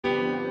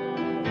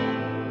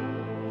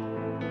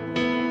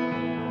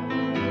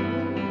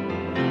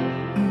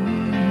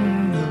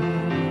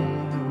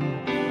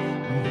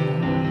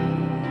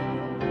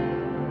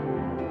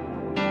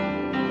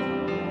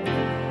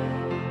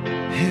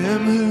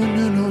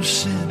no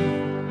sin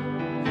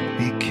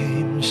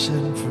became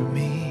sin for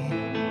me.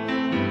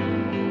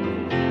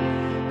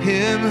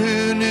 Him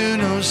who knew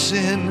no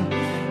sin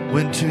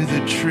went to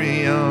the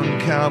tree on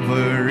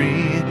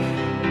Calvary,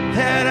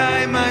 that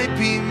I might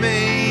be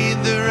made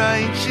the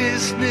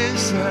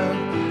righteousness of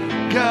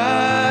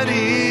God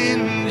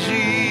in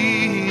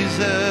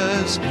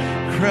Jesus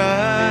Christ.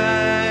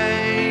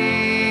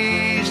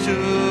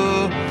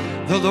 Oh,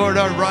 the Lord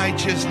our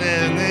righteousness.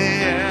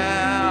 Yeah.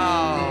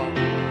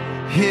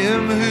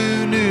 Him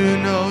who knew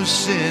no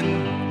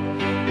sin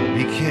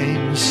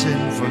became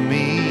sin for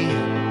me.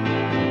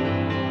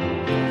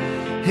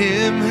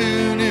 Him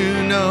who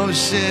knew no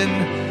sin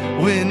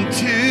went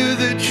to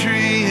the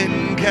tree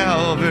in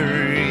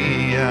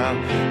Calvary,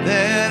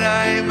 that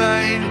I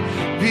might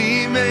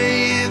be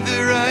made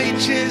the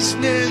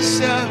righteousness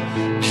of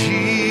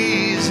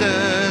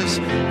Jesus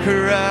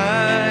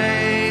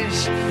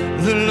Christ,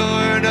 the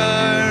Lord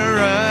our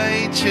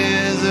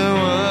righteous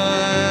one.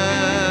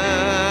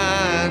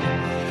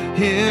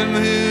 Him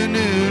who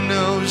knew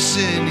no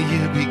sin,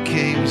 you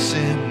became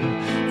sin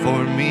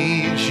for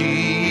me,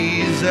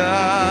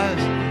 Jesus.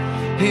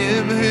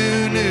 Him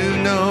who knew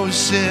no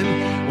sin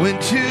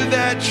went to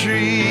that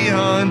tree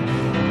on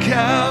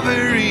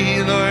Calvary,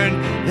 Lord,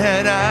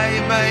 that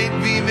I might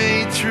be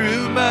made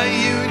through my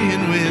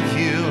union with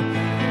you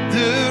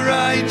the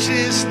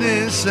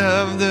righteousness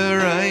of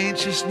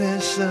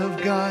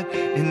God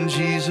in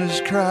Jesus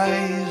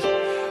Christ.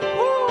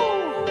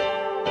 Woo!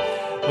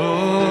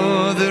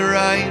 Oh, the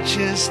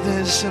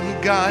righteousness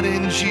of God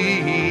in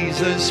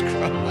Jesus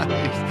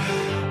Christ.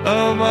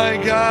 Oh my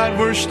God,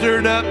 we're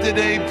stirred up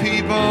today,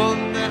 people.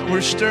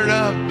 We're stirred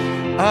up.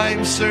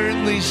 I'm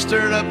certainly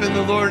stirred up in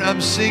the Lord.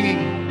 I'm singing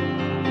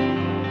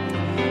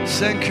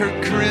 2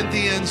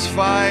 Corinthians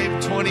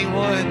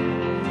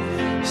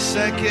 5:21.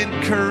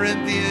 2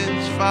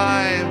 Corinthians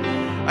 5.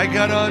 I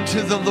got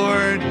onto the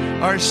Lord,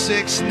 our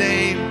sixth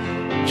name,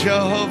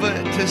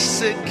 Jehovah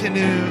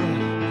Tsidkenu.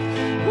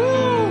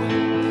 Woo!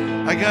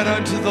 I got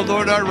onto the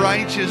Lord, our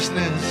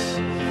righteousness.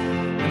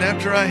 And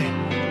after I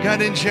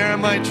got in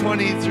Jeremiah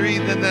 23,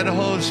 then that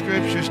whole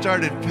scripture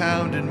started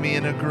pounding me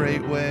in a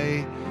great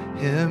way.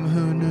 Him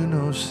who knew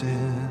no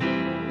sin.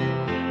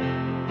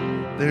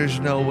 There's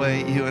no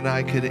way you and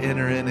I could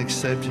enter in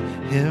except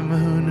him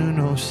who knew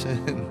no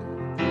sin.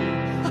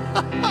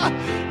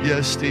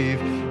 Yes,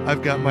 Steve,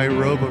 I've got my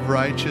robe of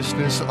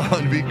righteousness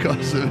on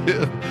because of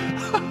him.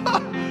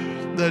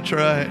 That's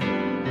right.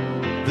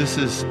 This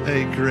is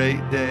a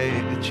great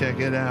day to check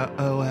it out.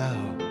 Oh, wow.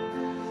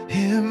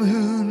 Him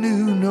who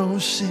knew no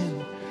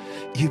sin,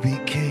 you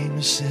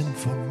became sin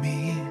for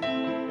me.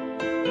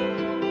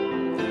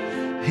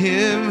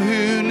 Him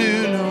who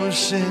knew no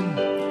sin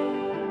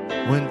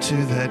went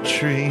to that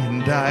tree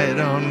and died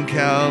on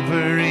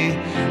Calvary,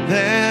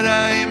 that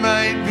I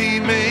might be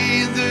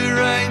made the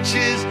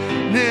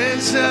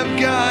righteousness of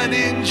God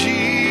in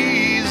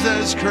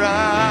Jesus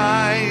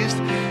Christ,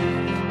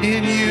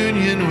 in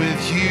union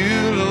with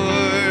you, Lord.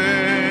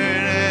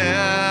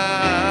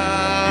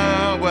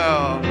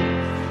 Well,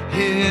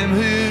 him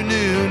who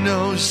knew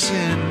no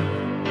sin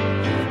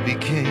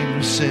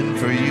became sin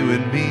for you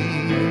and me.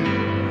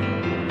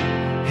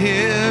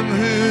 Him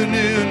who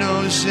knew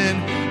no sin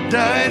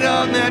died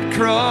on that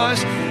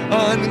cross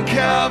on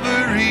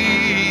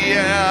Calvary,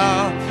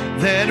 yeah,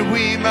 that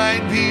we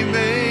might be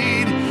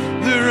made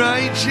the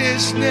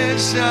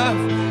righteousness of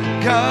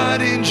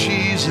God in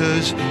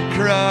Jesus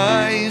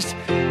Christ.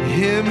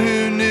 Him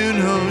who knew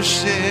no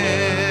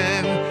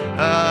sin,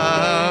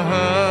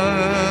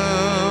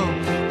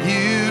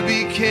 you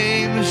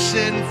became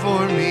sin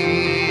for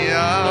me,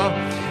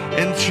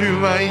 and through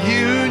my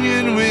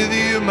union with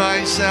you,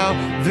 my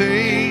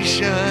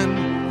salvation,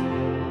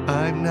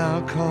 I'm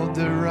now called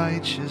the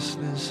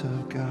righteousness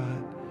of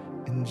God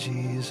in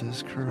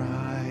Jesus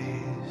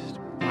Christ.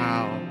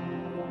 Wow.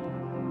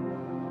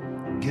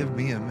 Give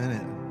me a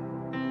minute.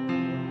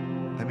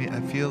 I mean,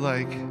 I feel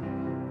like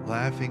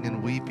laughing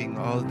and weeping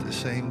all at the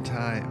same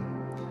time.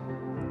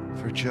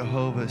 For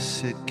Jehovah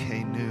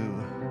Tsidkenu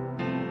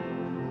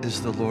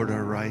is the Lord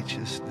our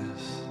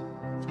righteousness.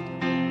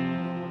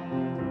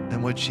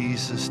 And what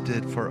Jesus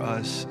did for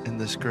us in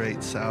this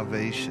great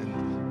salvation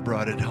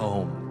brought it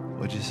home.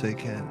 What'd you say,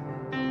 Ken?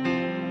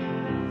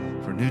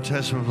 For New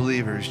Testament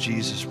believers,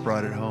 Jesus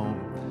brought it home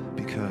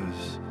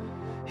because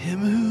him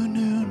who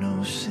knew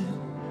no sin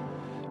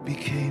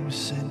became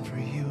sin for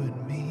you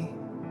and me.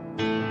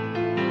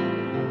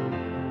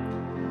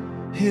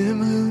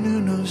 Him who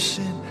knew no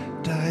sin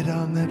died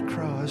on that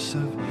cross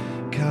of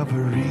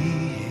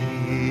Calvary,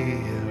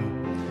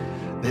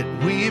 that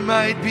we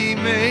might be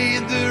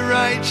made the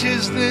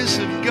righteousness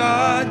of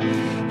God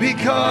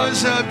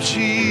because of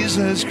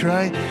Jesus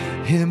Christ.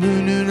 Him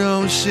who knew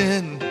no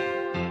sin,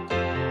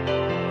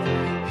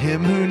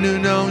 him who knew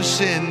no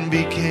sin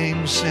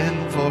became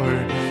sin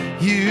for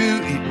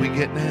you. We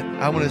getting it?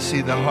 I want to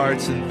see the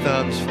hearts and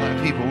thumbs fly.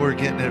 People, we're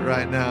getting it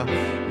right now.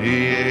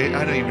 Yeah,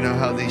 I don't even know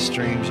how these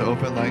streams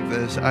open like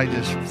this. I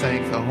just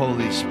thank the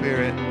Holy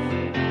Spirit.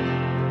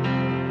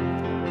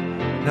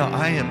 No,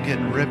 I am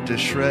getting ripped to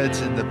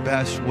shreds in the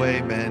best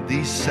way, man.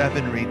 These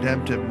 7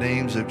 redemptive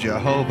names of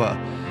Jehovah.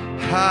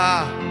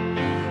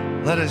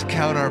 Let us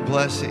count our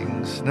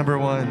blessings. Number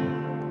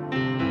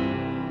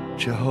 1,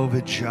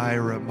 Jehovah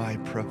Jireh, my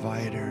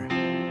provider.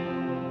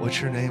 What's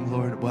your name,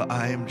 Lord? Well,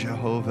 I am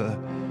Jehovah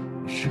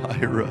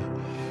Jireh,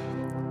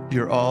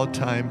 your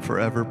all-time,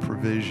 forever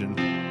provision.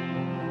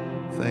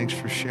 Thanks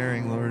for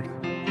sharing, Lord.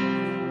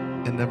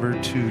 And number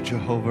 2,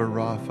 Jehovah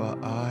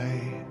Rapha,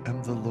 I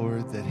am the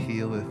Lord that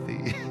healeth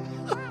thee.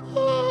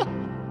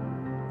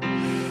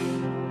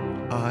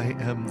 I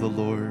am the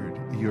Lord,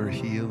 your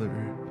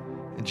healer.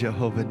 And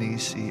Jehovah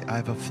Nisi, I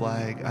have a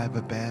flag, I have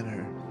a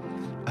banner.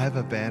 I have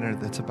a banner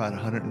that's about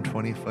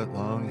 120 foot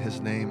long.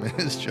 His name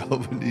is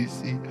Jehovah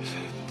Nisi.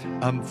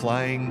 I'm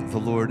flying, the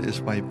Lord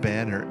is my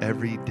banner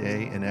every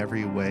day in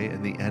every way,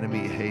 and the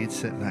enemy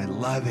hates it, and I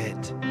love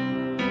it.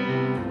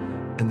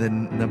 And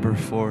then number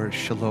 4,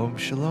 Shalom,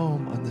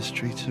 Shalom on the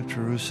streets of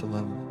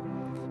Jerusalem.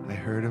 I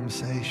heard him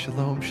say,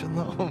 Shalom,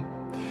 Shalom.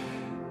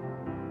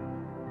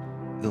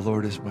 The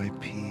Lord is my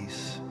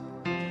peace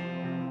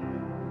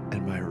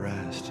and my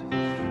rest.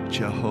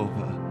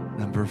 Jehovah.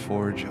 Number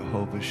 4,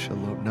 Jehovah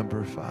Shalom.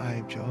 Number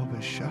 5,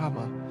 Jehovah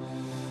Shammah.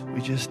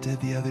 We just did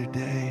the other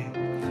day.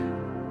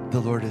 The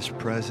Lord is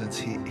presence.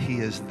 He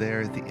is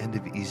there at the end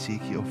of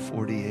Ezekiel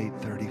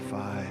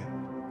 48:35.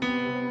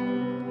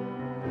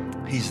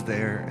 He's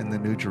there in the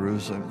New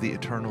Jerusalem, the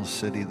eternal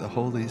city, the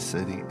holy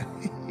city.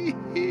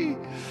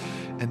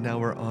 And now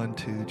we're on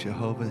to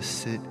Jehovah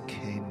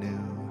Sidkenu.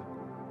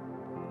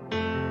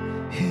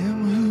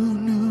 Him who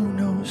knew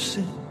no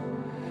sin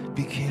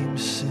became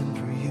sin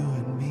for you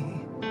and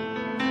me.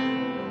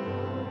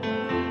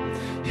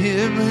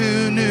 Him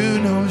who knew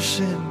no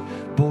sin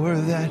bore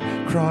that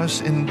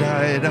cross and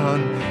died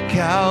on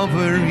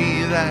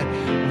Calvary, that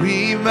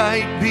we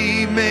might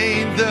be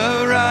made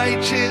the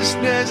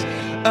righteousness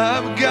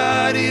of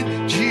God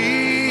in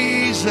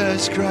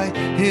Jesus Christ.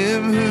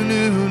 Him who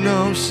knew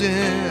no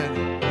sin.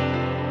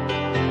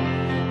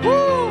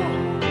 Woo!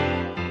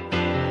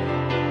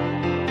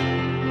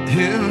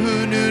 Him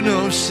who knew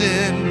no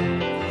sin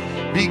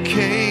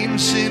became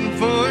sin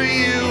for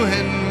you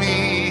and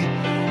me.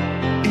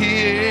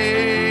 Yeah.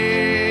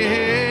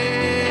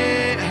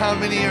 How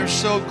many are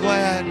so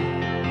glad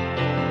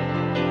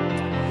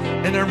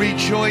and are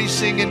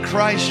rejoicing in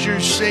Christ your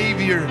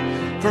Savior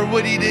for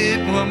what he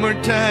did? One more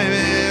time.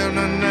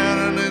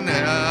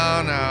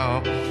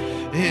 Now.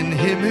 In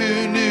him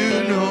who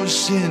knew no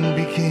sin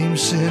became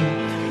sin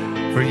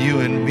for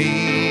you and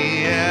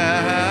me.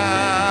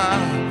 Yeah.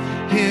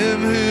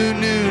 Him who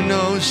knew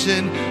no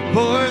sin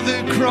bore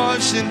the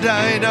cross and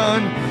died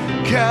on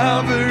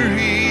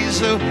Calvary,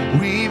 so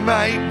we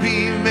might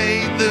be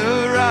made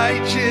the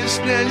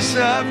righteousness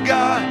of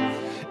God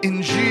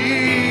in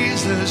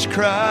Jesus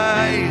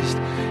Christ.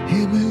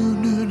 Him who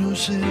knew no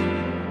sin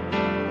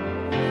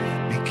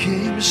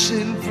became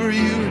sin for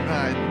you.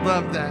 I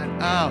love that.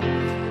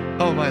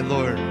 Oh my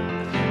Lord.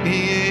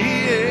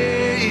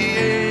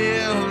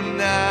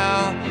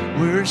 Now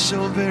we're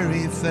so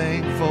very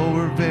thankful.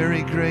 We're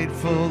very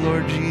grateful,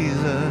 Lord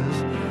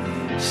Jesus.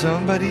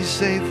 Somebody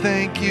say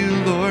thank you,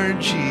 Lord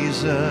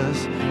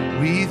Jesus.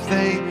 We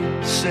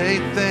say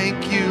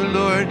thank you,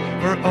 Lord,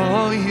 for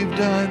all you've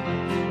done,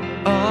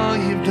 all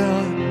you've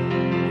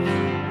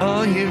done,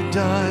 all you've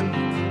done,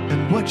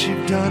 and what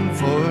you've done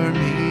for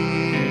me.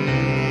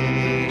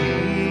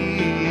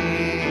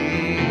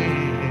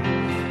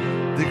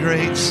 The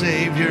great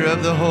Savior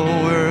of the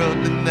whole world.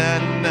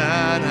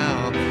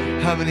 Now,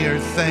 how many are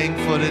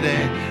thankful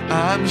today?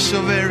 I'm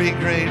so very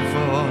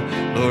grateful,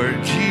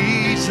 Lord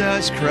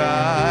Jesus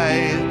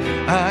Christ.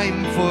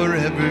 I'm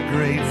forever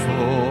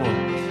grateful.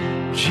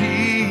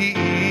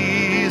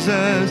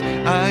 Jesus,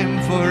 I'm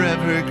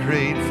forever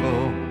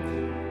grateful.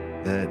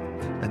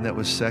 That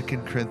was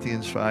 2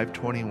 Corinthians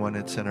 5:21.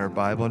 It's in our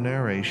Bible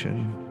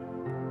narration.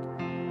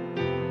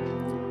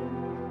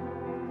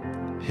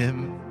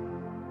 Him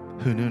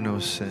who knew no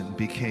sin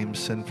became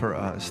sin for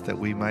us, that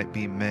we might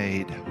be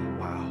made,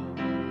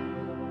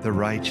 the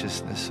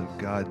righteousness of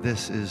God.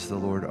 This is the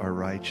Lord our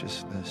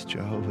righteousness,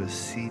 Jehovah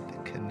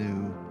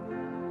Sidkenu.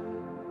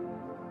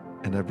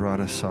 And I brought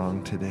a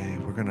song today.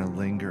 We're going to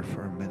linger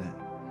for a minute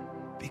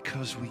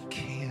because we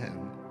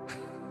can.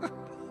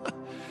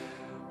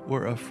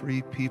 We're a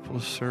free people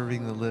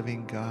serving the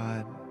living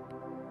God,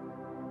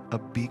 a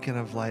beacon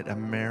of light,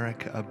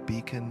 America, a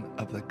beacon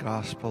of the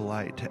gospel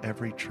light to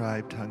every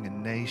tribe, tongue,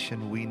 and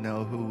nation. We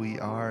know who we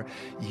are.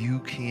 You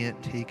can't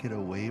take it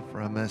away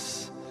from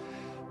us.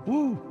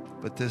 Woo!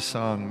 But this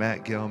song,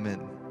 Matt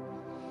Gilman,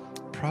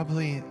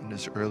 probably in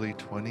his early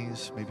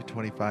 20s, maybe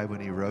 25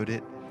 when he wrote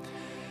it.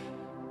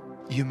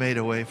 You made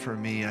a way for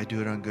me. I do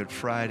it on Good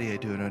Friday. I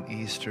do it on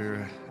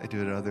Easter. I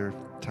do it other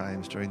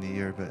times during the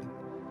year. But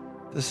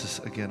this is,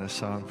 again, a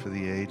song for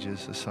the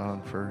ages, a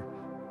song for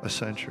a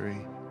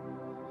century.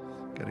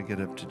 Got to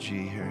get up to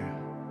G here.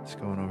 It's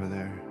going over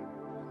there.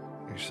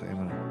 Actually, I'm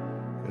going to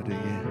go to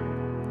you.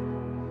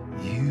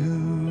 You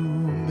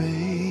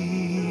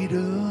made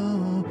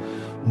a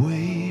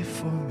way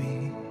for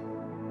me.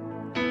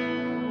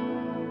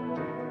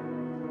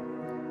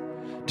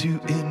 to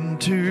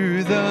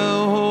enter the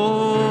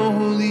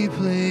holy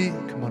place.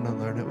 Come on and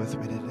learn it with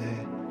me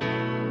today.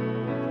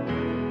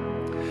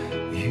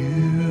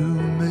 You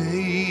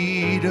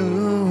made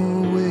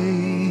a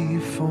way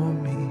for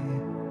me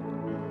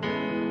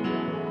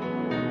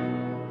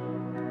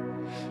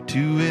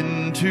to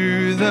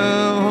enter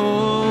the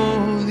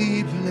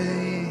holy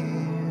place.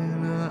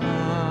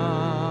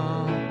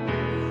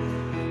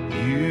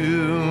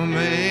 You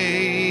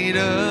made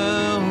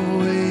a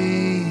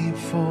way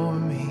for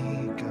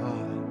me,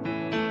 God,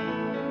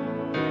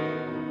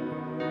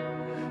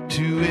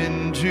 to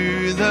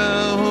enter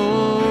the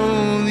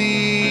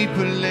holy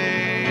place.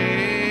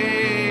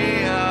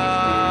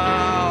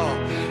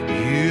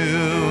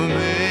 You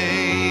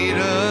made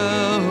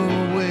a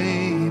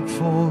way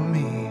for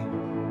me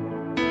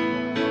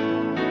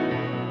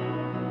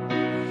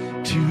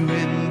to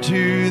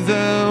enter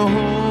the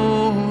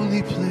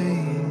holy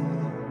place.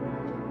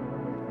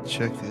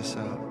 Check this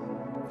out,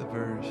 the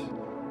verse.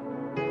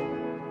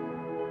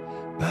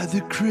 By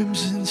the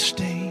crimson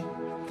stain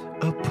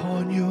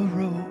upon your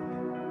robe,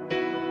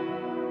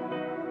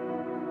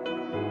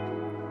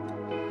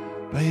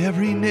 by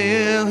every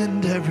nail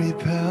and every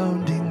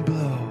pounding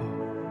blow,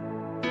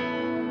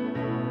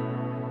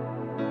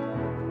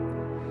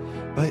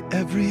 by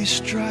every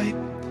stripe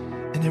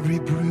and every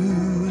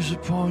bruise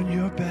upon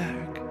your back,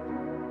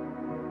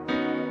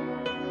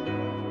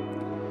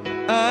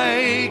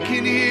 I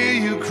can hear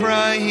you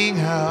crying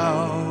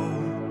out,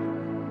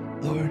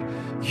 Lord,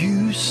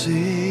 you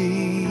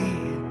say,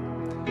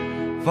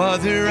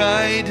 Father,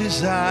 I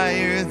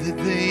desire that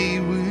they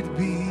would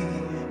be,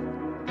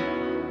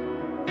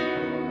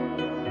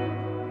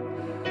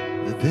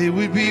 that they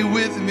would be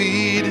with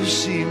me to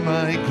see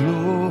my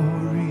glory.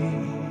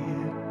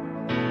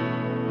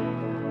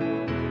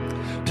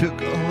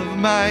 Took all of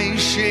my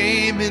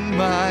shame and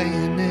my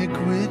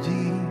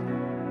iniquity,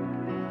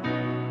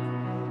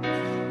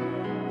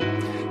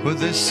 for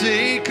the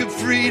sake of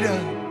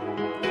freedom,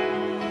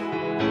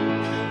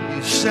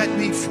 you set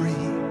me free.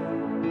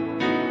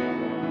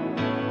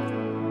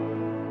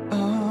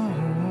 Oh,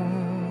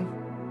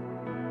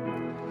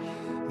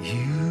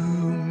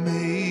 you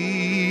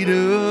made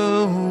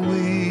a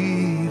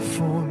way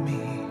for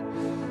me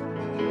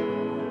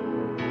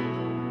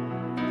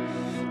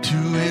to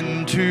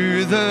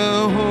enter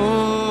the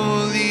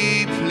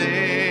holy place.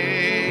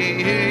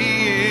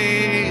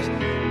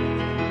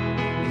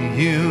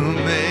 You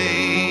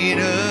made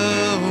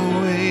a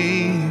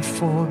way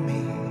for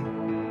me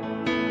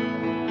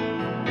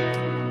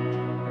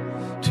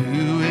to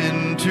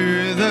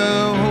enter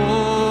the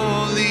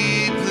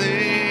holy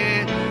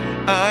place.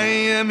 I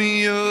am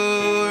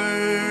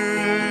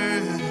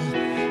yours,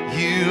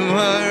 you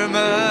are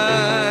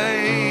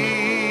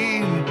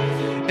mine,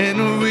 and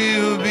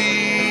we'll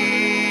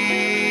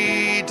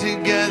be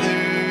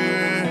together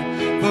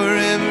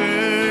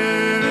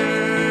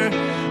forever.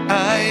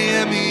 I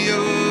am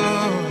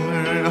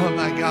yours, oh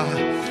my God,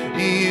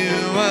 you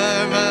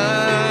are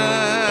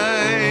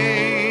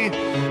mine,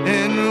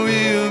 and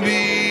we'll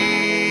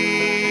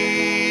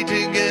be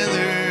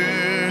together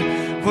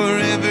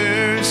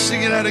forever.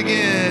 Sing it out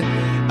again.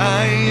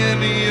 I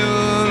am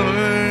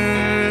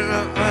yours,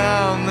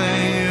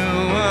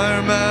 you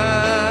are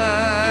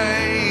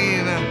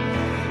mine,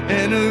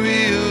 and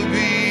we'll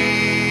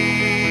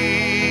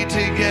be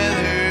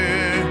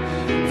together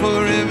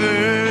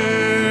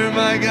forever.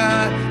 My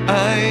God,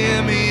 I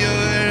am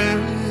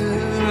yours,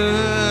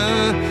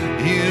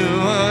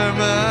 you are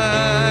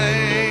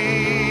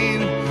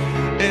mine,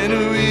 and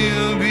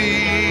we'll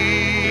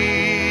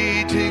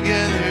be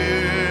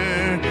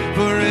together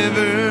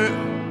forever.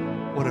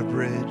 What a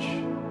bridge.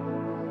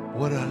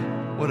 What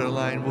a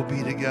line. We'll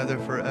be together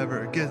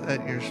forever. Get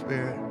that in your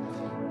spirit.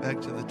 Back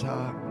to the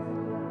top.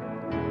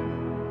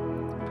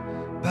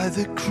 By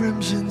the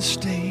crimson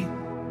stain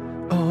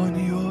on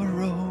your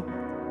robe,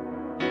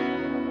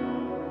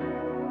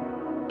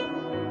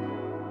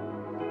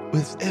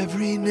 with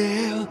every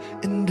nail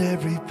and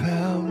every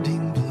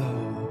pounding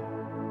blow,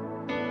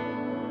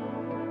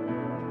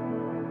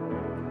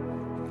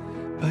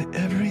 by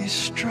every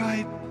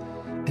stripe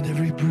and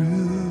every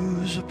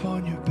bruise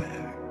upon your back,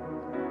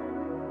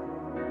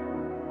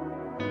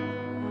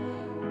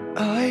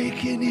 I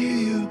can hear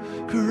you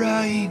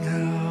crying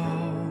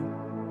out.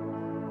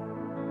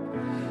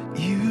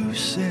 You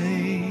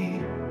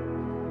say,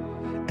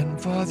 and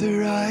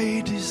Father,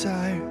 I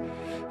desire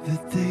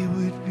that they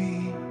would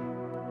be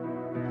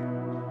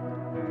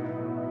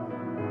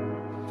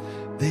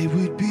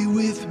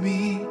with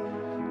me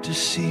to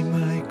see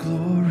my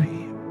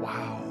glory.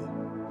 Wow.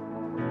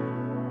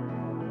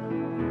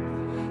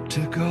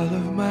 Took all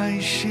of my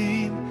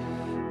shame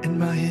and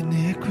my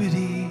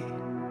iniquity,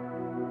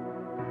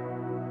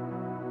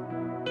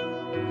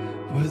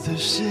 for the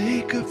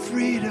sake of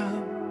freedom.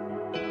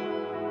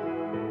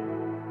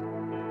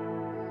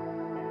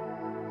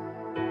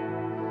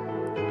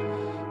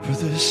 For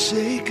the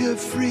sake of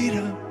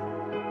freedom.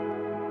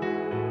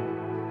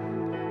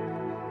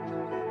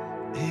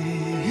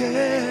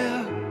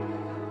 Yeah.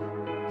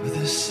 For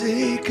the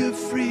sake of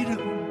freedom,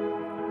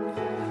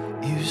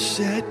 you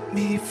set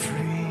me free.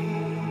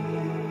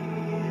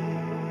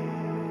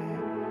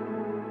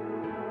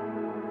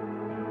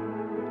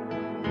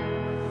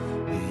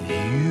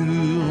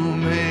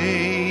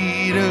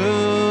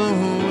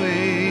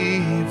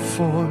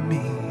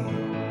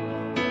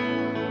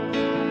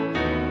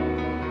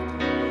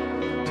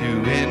 to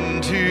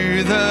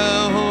enter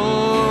the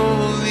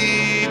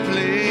holy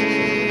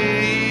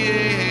place.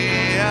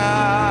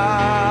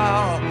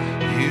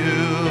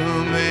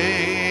 You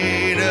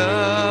made a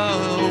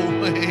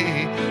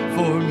way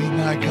for me,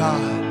 my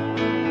God,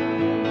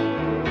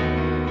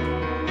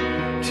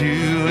 to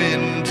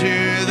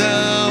enter the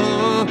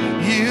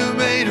you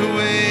made a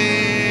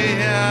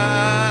way,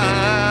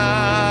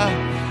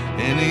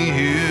 and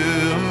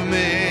you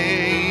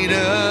made a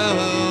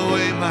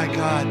way, my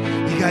God.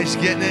 You guys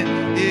getting it?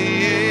 Yeah.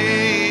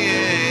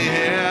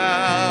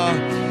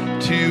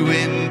 To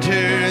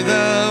enter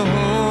the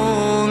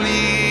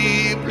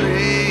holy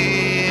place,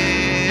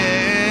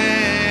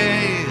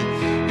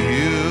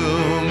 you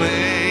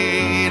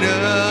made a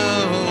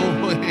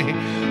way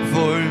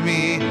for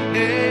me.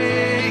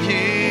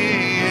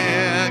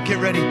 Yeah. Get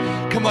ready.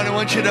 Come on, I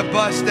want you to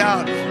bust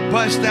out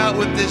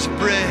with this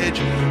bridge.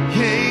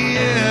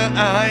 Yeah,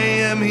 I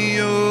am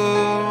yours.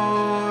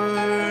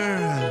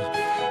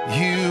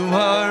 You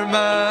are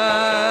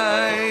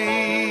mine,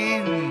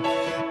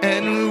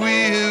 and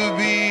we'll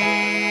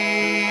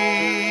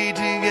be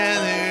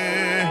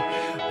together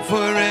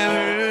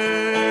forever.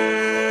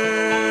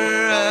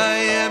 I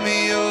am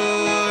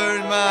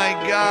yours, my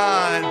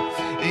God.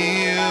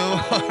 You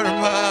are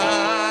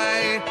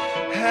mine.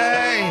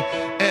 Hey,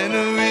 and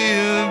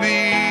we'll be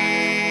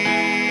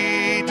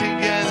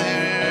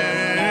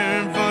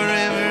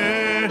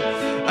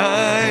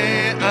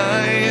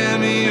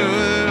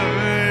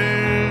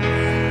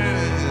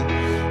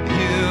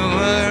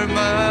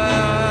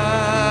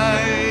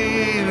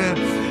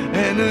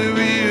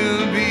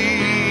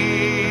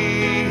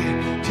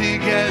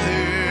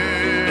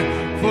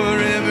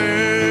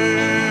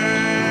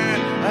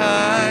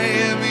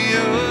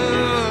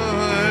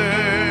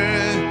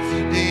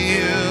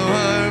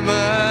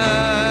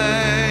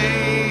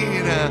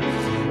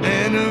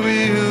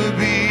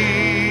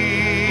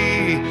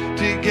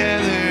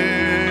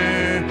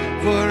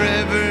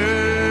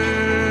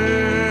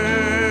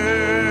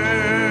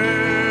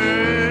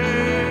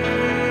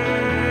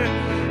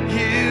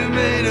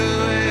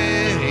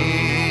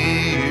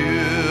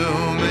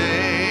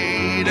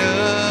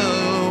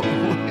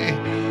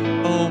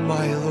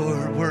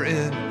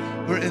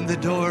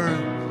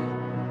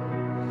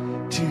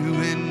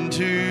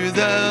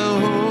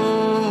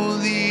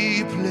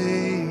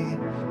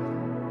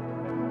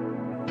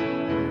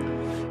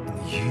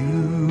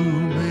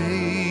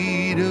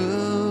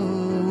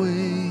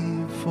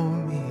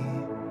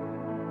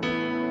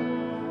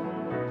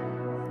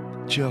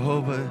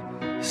Jehovah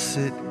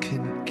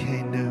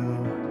Sidkenu,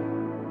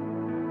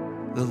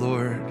 the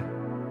Lord,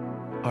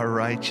 our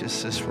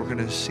righteousness. We're going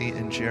to see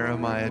in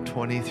Jeremiah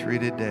 23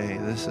 today.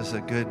 This is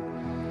a good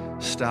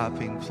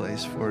stopping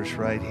place for us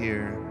right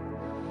here.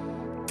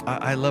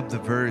 I love the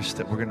verse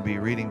that we're going to be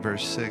reading,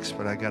 verse 6,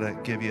 but I got to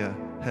give you a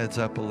heads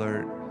up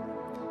alert.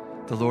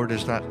 The Lord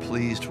is not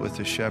pleased with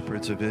the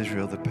shepherds of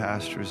Israel, the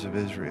pastors of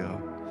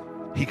Israel.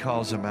 He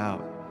calls them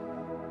out.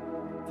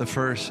 The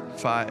first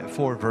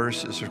 4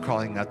 verses are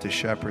calling out the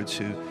shepherds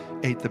who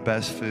ate the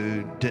best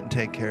food, didn't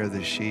take care of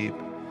the sheep.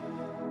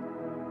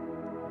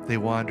 They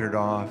wandered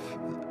off,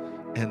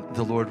 and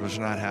the Lord was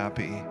not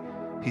happy.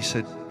 He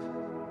said,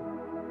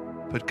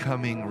 but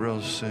coming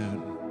real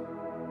soon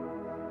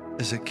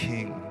is a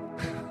king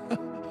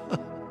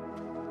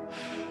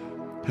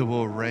who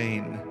will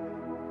reign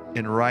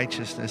in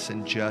righteousness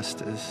and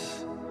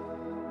justice,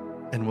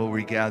 and will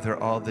regather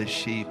all the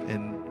sheep,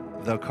 and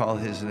they'll call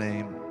his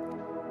name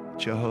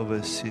Jehovah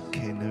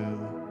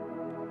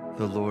Sidkenu,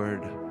 the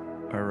Lord,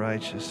 our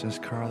righteousness.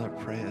 Carla,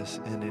 pray us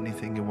in.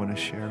 Anything you want to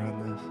share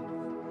on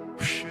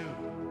this?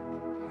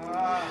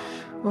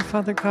 Well,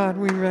 Father God,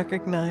 we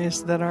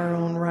recognize that our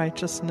own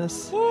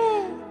righteousness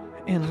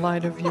in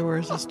light of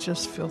yours is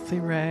just filthy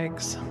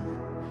rags,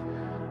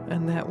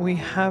 and that we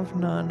have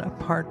none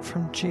apart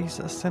from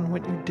Jesus and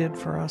what you did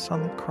for us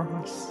on the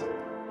cross.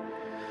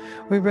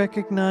 We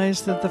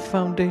recognize that the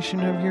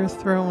foundation of your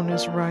throne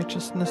is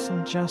righteousness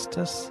and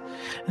justice,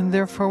 and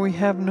therefore we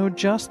have no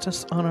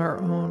justice on our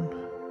own.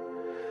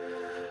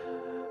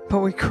 But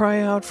we cry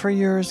out for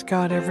yours,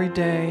 God, every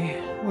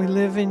day. We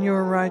live in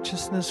your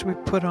righteousness. We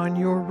put on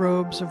your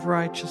robes of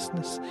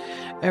righteousness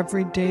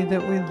every day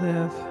that we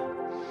live.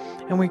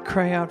 And we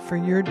cry out for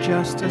your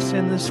justice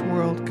in this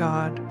world,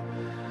 God,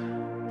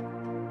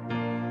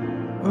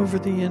 over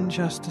the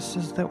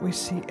injustices that we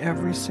see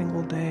every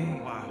single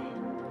day. Wow.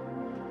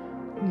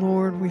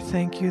 Lord, we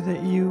thank you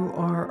that you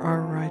are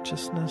our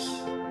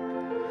righteousness.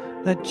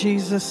 That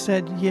Jesus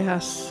said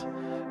yes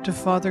to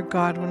Father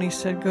God when he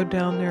said, go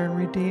down there and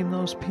redeem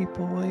those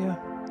people, will you?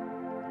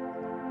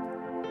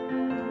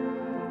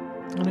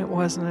 And it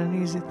wasn't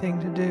an easy thing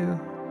to do,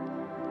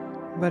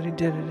 but he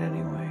did it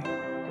anyway.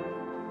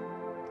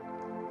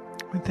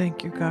 We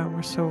thank you, God.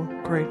 We're so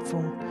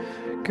grateful.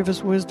 Give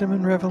us wisdom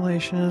and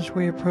revelation as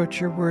we approach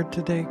your word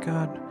today,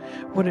 God,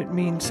 what it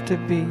means to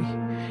be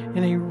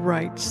in a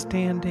right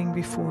standing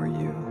before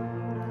you.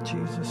 In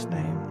Jesus'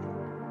 name.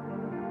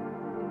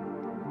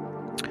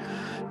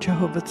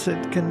 Jehovah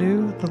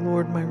Sidkenu, the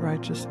Lord my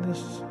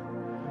righteousness.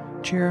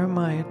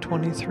 Jeremiah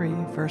 23,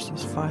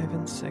 verses 5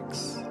 and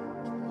 6.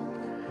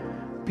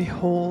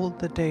 Behold,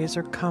 the days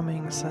are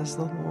coming, says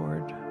the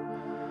Lord,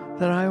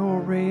 that I will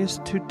raise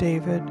to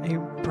David a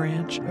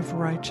branch of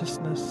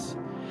righteousness.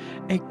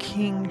 A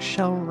king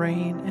shall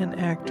reign and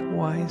act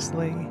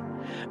wisely,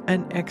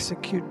 and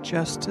execute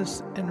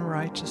justice and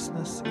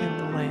righteousness in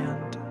the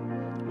land.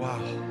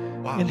 Wow.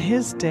 Wow. In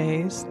his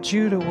days,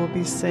 Judah will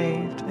be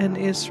saved, and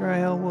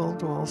Israel will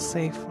dwell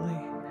safely.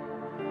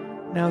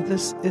 Now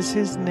this is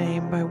his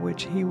name by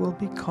which he will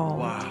be called.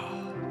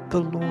 Wow.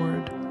 The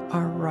Lord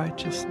our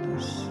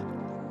righteousness.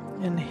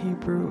 In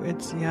Hebrew,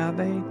 it's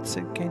Yahweh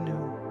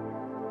Tzidkenu.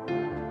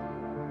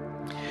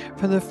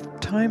 For the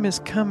time is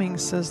coming,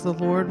 says the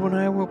Lord, when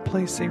I will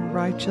place a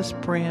righteous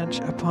branch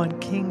upon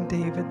King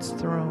David's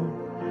throne.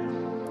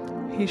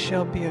 He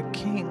shall be a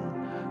king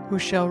who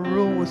shall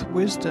rule with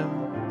wisdom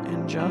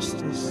and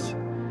justice,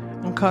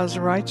 and cause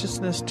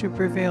righteousness to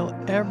prevail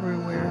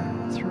everywhere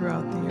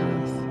throughout the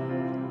earth.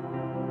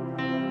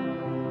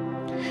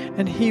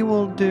 And he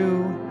will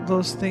do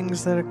those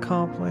things that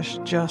accomplish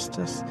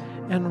justice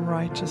and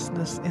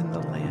righteousness in the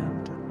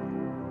land.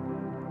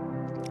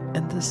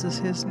 And this is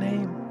his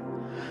name,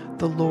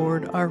 the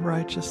Lord our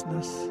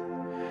righteousness.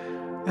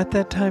 At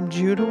that time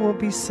Judah will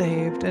be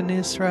saved, and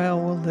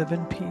Israel will live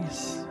in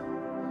peace.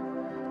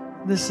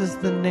 This is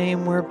the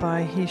name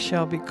whereby he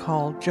shall be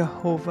called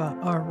Jehovah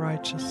our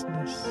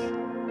righteousness.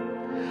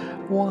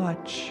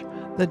 Watch,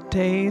 the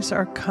days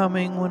are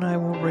coming when I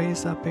will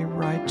raise up a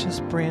righteous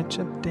branch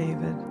of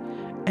David,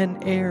 an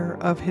heir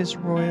of his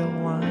royal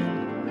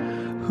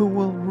line, who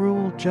will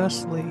rule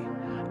justly,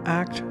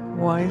 act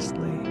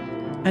wisely,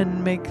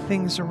 and make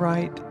things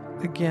right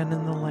again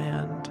in the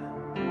land.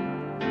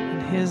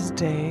 In his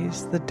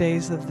days, the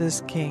days of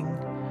this king,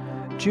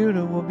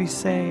 Judah will be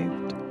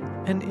saved,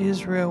 and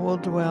Israel will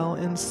dwell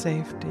in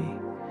safety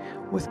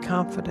with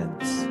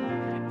confidence,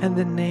 and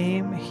the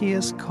name he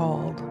is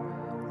called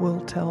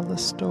will tell the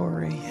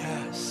story.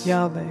 Yes.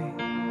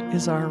 Yahweh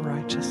is our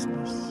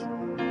righteousness.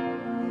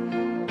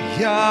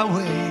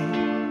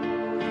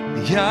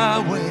 Yahweh,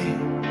 Yahweh,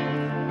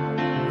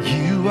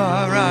 you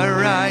are our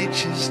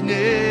righteousness.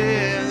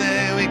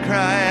 And we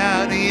cry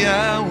out,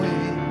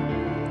 Yahweh,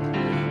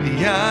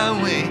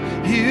 Yahweh,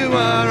 you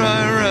are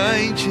our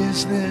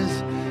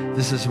righteousness.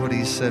 This is what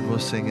he said. We'll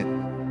sing it.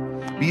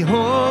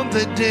 Behold,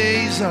 the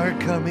days are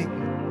coming.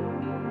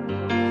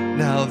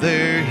 Now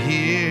they're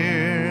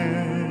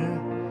here,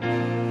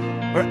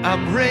 where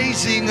I'm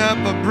raising up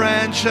a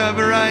branch of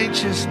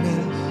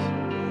righteousness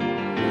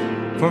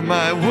for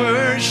my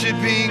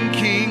worshiping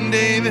King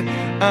David.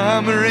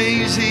 I'm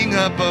raising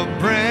up a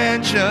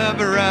branch of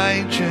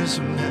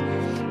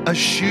righteousness, a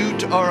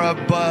shoot or a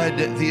bud,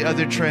 the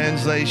other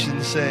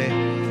translations say.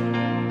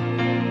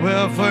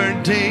 Well, for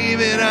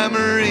David, I'm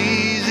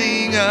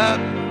raising up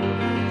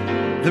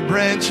the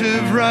branch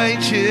of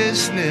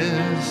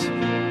righteousness.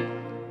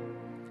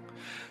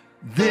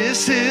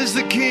 This is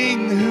the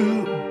King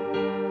who,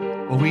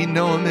 well, we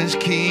know him as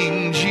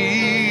King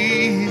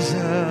Jesus.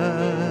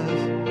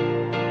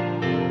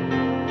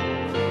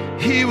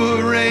 He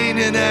will reign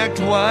and act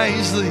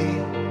wisely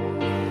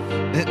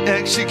and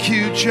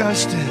execute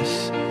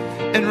justice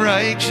and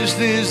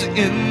righteousness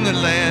in the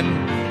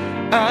land.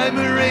 I'm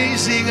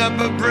raising up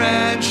a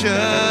branch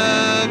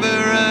of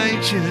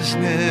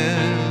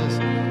righteousness.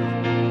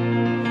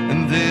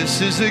 And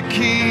this is a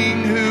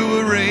king who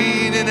will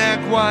reign and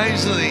act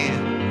wisely,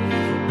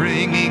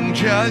 bringing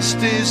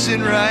justice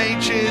and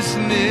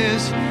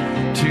righteousness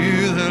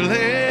to the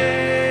land.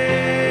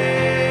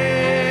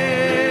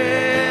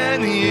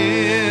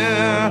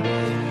 Yeah,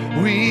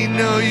 we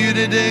know you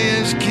today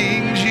as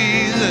King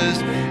Jesus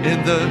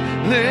in the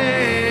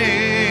land.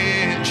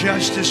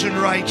 Justice and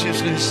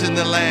righteousness in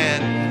the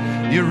land.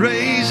 You're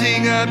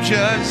raising up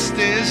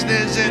justice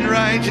and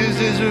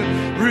righteousness,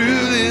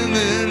 ruling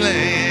the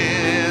land.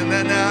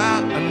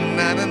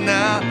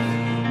 Na.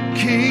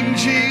 King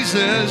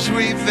Jesus,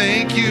 we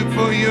thank you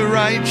for your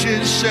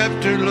righteous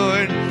scepter,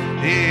 Lord.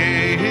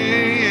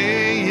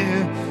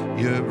 Yeah.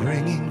 You're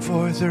bringing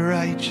forth the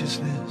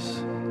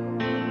righteousness.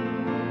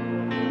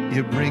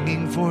 You're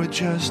bringing forth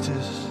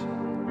justice.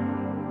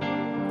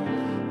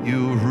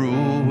 You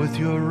rule with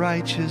your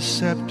righteous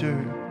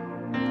scepter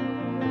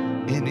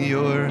in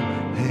your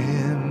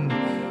hand.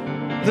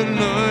 The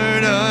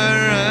Lord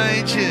our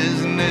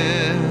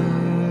righteousness.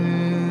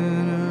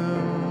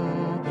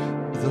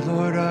 The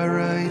Lord our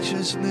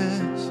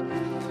righteousness.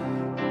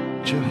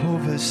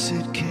 Jehovah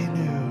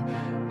Tzidkenu.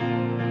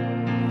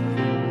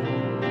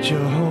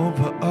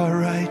 Jehovah our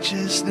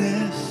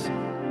righteousness.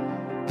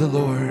 The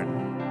Lord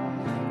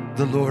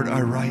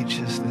our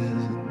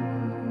righteousness.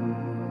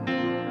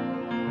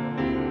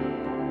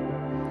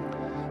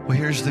 Well,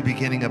 here's the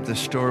beginning of the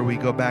story. We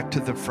go back to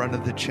the front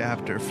of the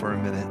chapter for a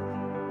minute.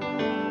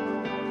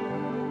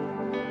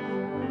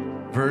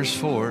 Verse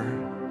 4,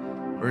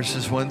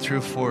 verses 1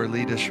 through 4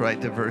 lead us right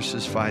to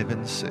verses 5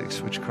 and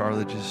 6, which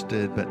Carla just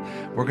did. But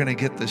we're going to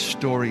get the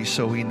story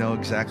so we know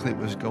exactly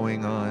what was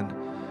going on.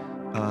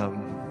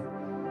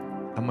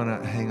 I'm going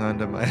to hang on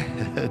to my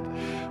head.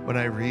 When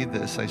I read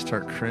this, I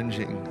start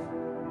cringing.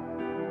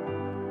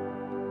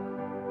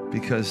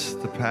 Because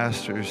the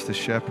pastors, the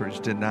shepherds,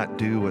 did not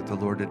do what the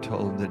Lord had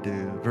told them to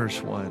do. Verse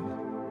 1.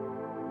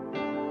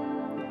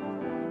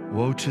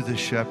 Woe to the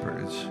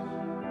shepherds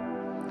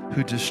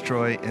who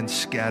destroy and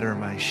scatter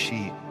my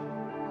sheep,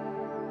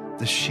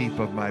 the sheep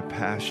of my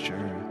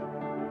pasture,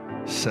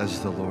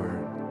 says the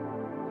Lord.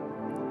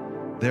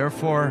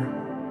 Therefore,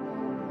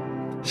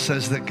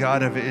 says the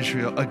God of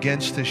Israel,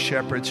 against the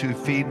shepherds who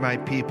feed my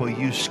people,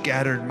 you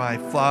scattered my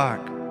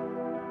flock.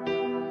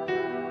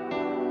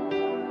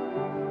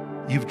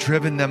 You've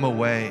driven them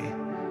away,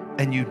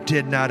 and you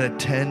did not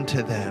attend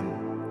to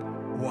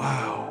them.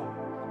 Wow.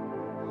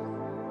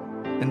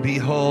 And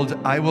behold,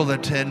 I will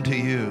attend to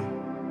you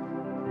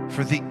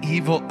for the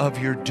evil of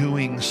your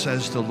doing,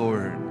 says the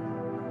Lord.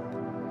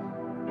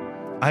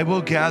 I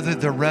will gather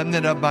the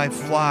remnant of my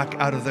flock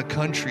out of the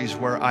countries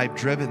where I've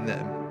driven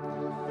them,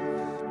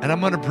 and I'm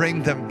going to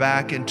bring them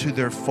back into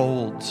their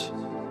folds.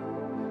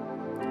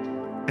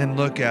 And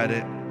look at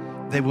it.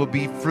 They will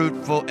be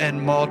fruitful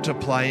and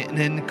multiply and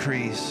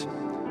increase.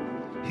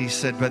 He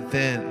said, but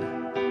then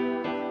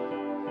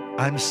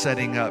I'm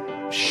setting up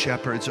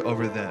shepherds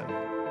over them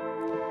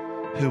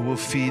who will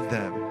feed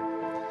them,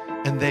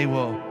 and they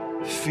will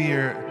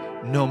fear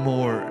no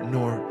more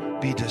nor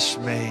be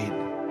dismayed.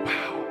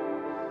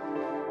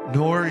 Wow.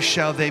 Nor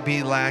shall they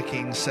be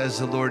lacking, says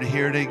the Lord.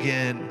 Hear it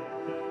again.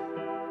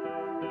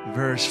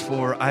 Verse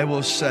 4, I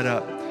will set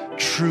up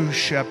true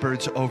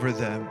shepherds over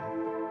them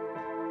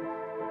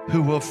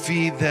who will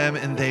feed them,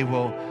 and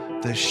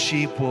the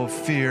sheep will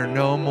fear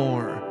no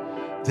more.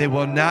 They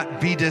will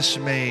not be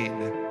dismayed,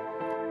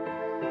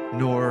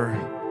 nor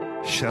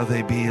shall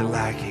they be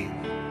lacking.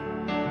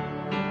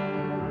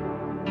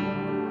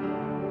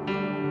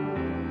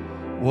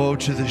 Woe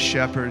to the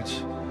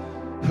shepherds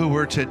who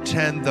were to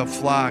tend the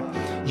flock.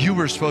 You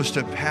were supposed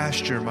to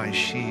pasture my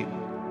sheep.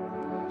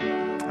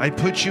 I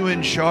put you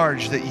in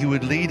charge that you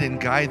would lead and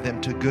guide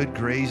them to good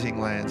grazing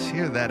lands.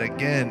 Hear that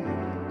again.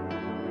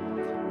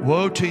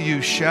 Woe to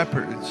you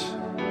shepherds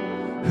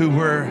who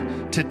were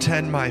to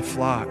tend my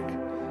flock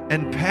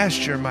and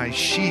pasture my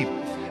sheep,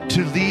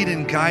 to lead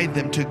and guide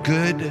them to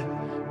good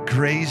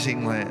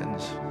grazing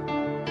lands.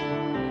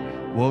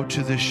 Woe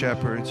to the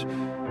shepherds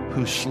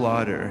who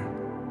slaughter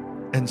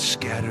and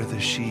scatter the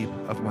sheep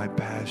of my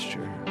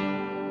pasture.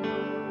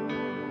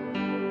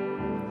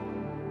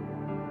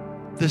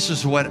 This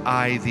is what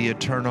I, the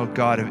eternal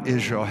God of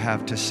Israel,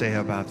 have to say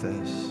about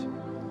this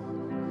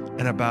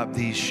and about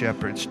these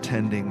shepherds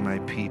tending my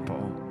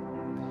people.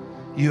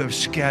 You have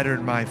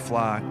scattered my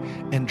flock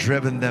and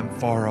driven them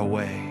far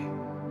away.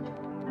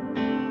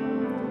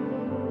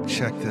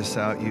 Check this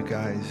out, you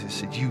guys. He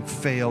said, you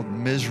failed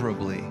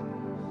miserably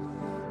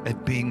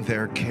at being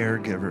their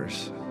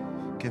caregivers.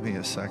 Give me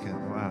a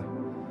second. Wow.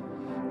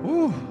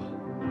 Woo.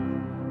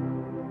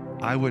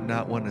 I would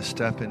not want to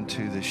step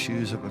into the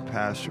shoes of a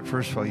pastor.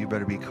 First of all, you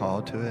better be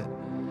called to it.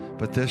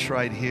 But this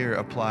right here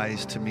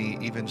applies to me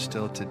even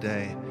still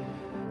today.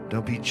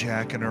 Don't be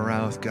jacking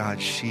around with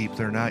God's sheep.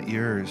 They're not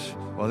yours.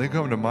 Well, they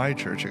come to my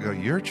church. I go,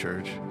 your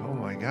church? Oh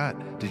my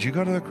God. Did you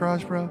go to the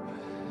cross, bro?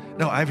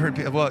 No, I've heard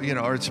people, well,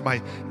 or it's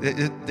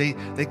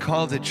they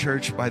call the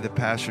church by the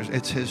pastors.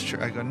 It's his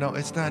church. I go, no,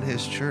 it's not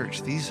his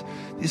church.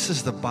 This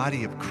is the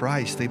body of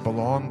Christ. They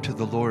belong to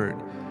the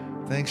Lord.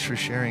 Thanks for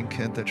sharing,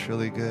 Kent. That's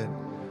really good.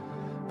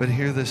 But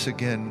hear this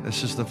again.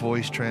 This is the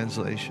Voice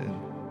translation.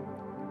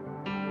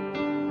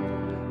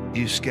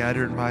 You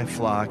scattered my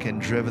flock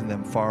and driven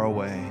them far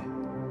away.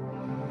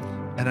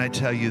 And I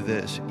tell you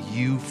this,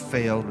 you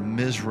failed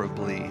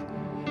miserably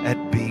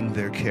at being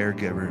their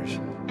caregivers.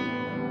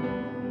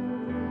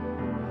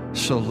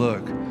 So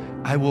look,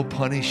 I will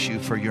punish you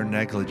for your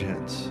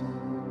negligence.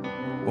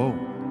 Whoa.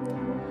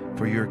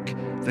 For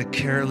the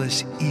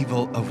careless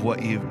evil of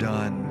what you've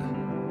done.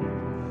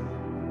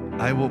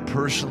 I will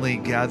personally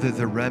gather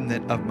the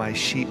remnant of my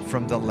sheep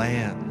from the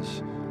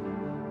lands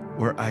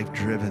where I've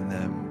driven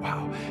them.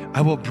 Wow.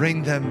 I will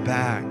bring them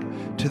back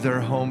to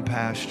their home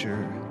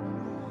pasture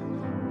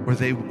where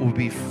they will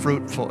be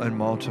fruitful and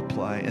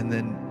multiply. And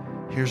then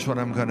here's what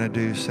I'm going to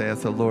do,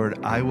 saith the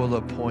Lord. I will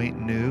appoint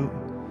new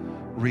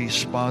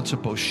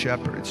responsible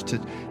shepherds to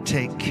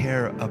take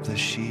care of the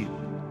sheep.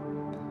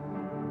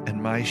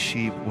 And my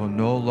sheep will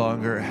no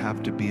longer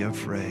have to be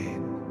afraid.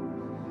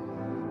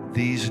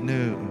 These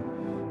new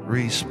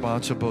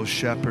responsible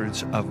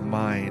shepherds of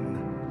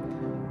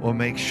mine will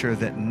make sure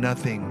that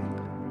nothing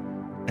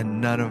and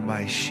none of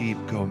my sheep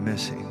go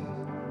missing.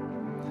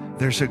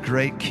 There's a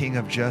great King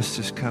of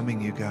Justice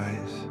coming, you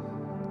guys.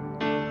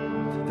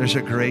 There's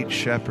a great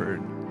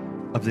shepherd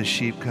of the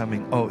sheep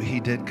coming. Oh,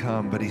 he did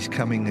come, but he's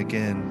coming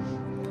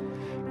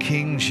again.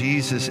 King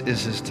Jesus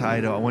is his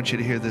title. I want you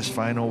to hear this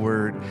final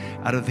word.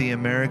 Out of the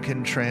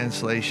American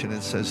translation,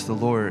 it says, the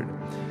Lord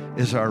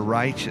is our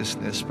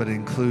righteousness, but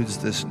includes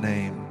this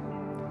name.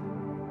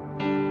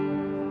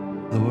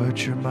 Lord,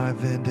 you're my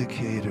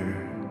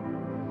vindicator.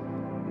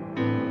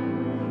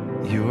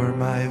 You're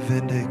my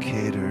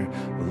vindicator,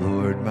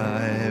 Lord,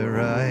 my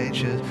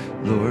righteous.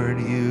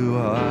 Lord, you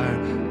are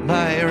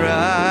my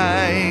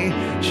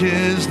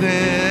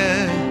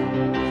righteousness.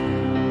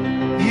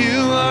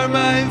 You are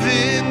my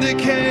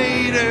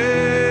vindicator.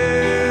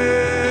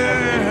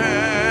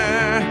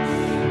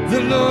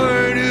 The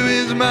Lord who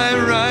is my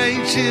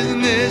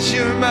righteousness,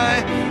 you're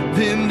my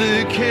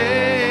vindicator.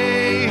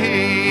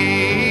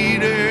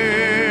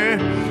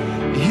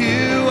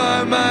 You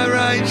are my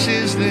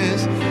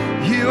righteousness.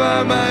 You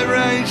are my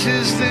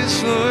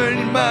righteousness, Lord,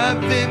 my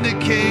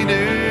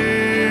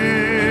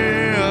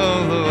vindicator.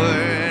 Oh,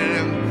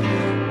 Lord,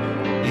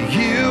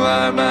 you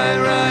are my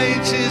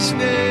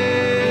righteousness.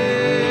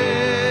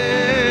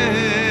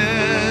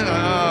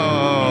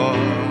 Oh,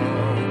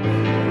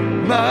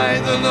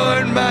 the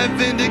Lord, my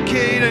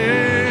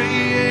vindicator.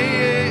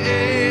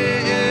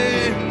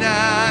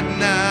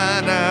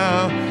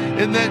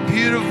 Isn't that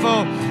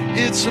beautiful?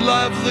 It's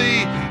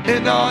lovely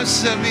and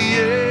awesome,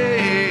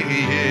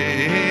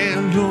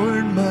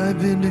 Lord, my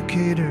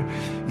vindicator,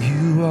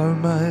 you are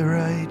my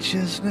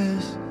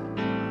righteousness.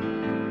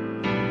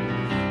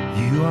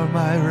 You are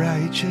my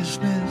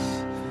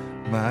righteousness,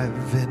 my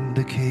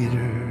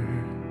vindicator.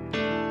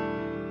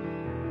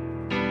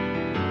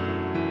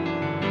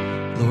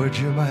 Lord,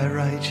 you're my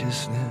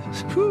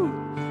righteousness. Whew.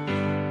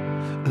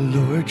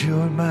 Lord,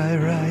 you're my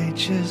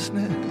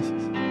righteousness.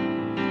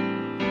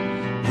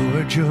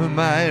 Lord, you're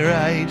my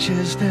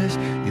righteousness.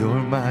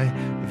 You're my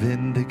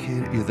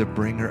vindicator. You're the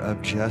bringer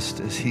of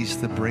justice. He's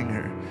the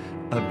bringer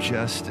of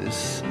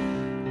justice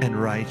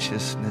and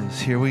righteousness.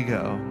 Here we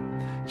go.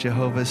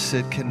 Jehovah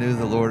Sidkenu,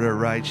 the Lord our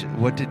righteous.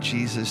 What did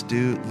Jesus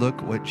do?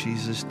 Look what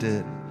Jesus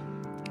did.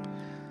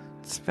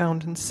 It's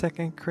found in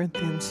 2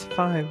 Corinthians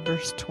 5,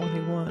 verse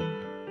 21.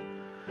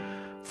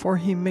 For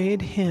he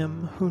made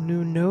him who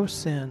knew no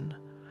sin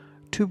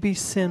to be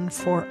sin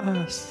for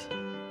us,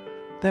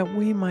 that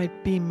we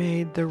might be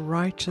made the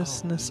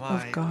righteousness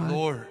of God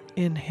Lord.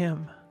 In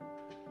him,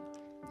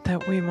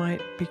 that we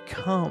might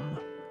become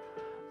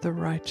the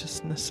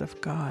righteousness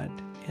of God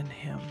in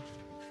him.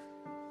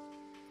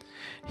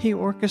 He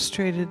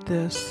orchestrated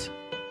this,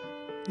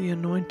 the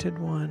Anointed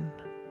One,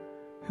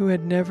 who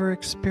had never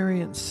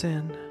experienced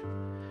sin,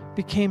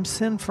 became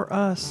sin for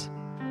us,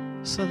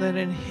 so that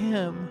in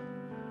him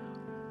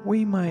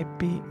we might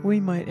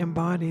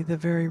embody the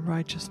very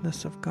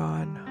righteousness of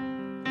God.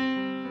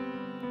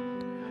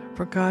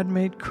 For God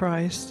made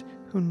Christ,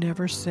 who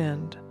never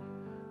sinned,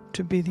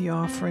 to be the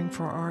offering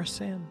for our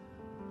sin,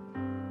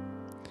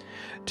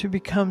 to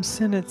become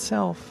sin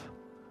itself,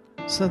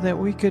 so that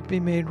we could be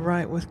made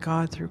right with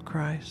God through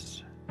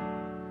Christ.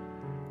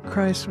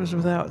 Christ was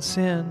without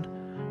sin,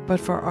 but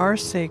for our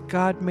sake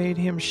God made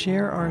him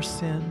share our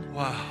sin,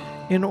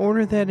 in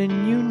order that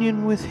in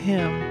union with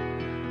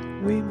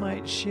him we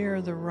might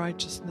share the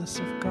righteousness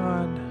of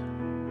God.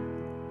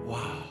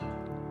 Wow.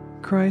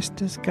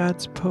 Christ is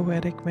God's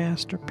poetic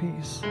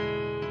masterpiece,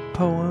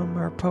 poem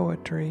or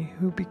poetry,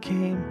 who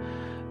became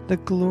the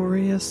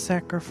glorious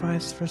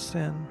sacrifice for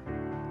sin.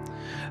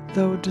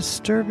 Though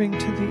disturbing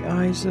to the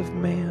eyes of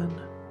man,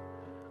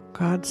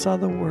 God saw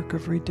the work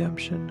of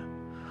redemption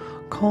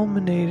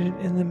culminated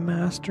in the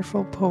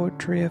masterful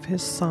poetry of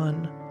his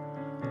Son,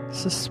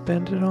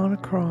 suspended on a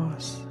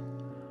cross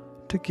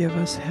to give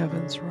us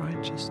heaven's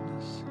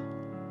righteousness.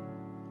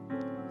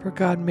 For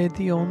God made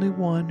the only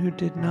one who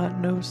did not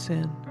know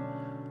sin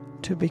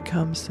to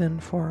become sin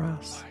for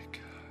us,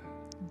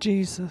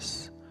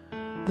 Jesus,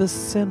 the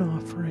sin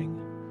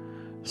offering,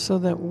 so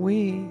that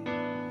we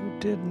who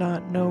did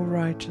not know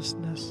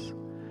righteousness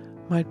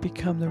might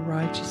become the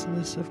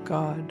righteousness of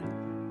God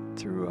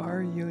through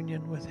our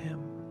union with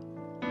him.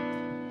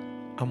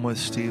 I'm with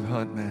Steve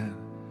Hunt, man.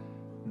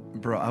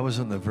 Bro, I was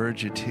on the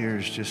verge of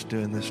tears just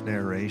doing this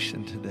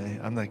narration today.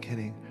 I'm not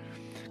kidding.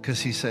 Because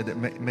he said it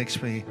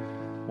makes me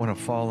want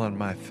to fall on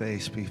my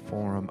face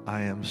before him.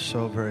 I am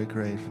so very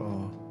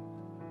grateful.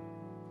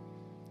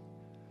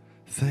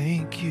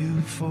 Thank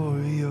you for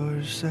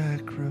your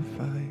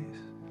sacrifice,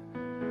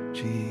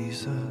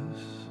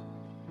 Jesus,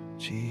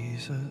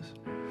 Jesus.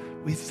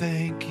 We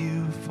thank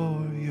you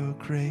for your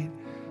great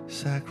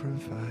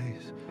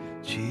sacrifice,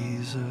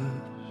 Jesus.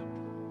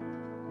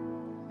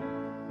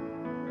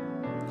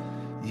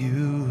 You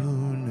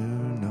who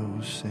knew no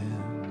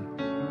sin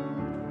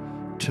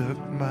took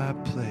my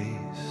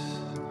place,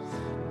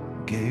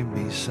 gave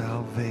me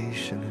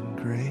salvation and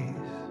grace.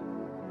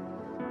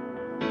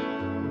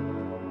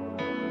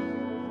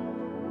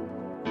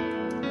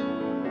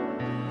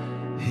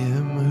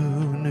 Him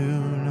who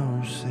knew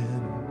no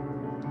sin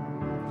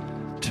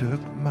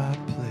took my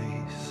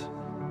place.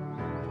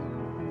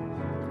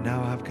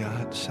 Now I've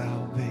got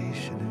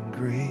salvation and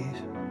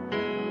grace.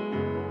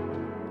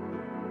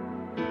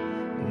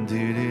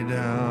 Duty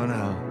down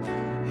out.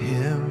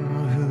 Him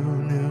who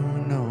knew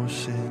no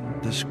sin.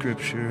 The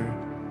scripture.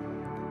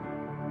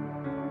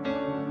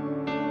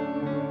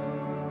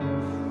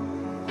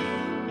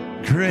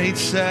 Great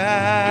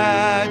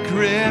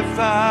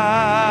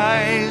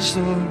sacrifice,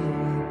 Lord.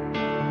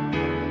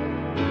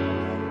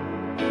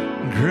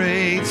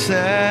 Great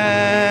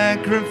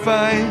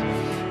sacrifice.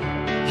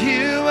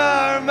 You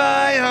are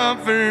my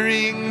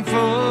offering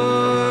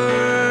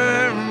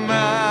for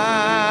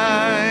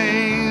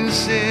my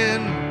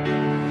sin.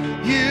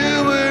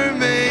 You were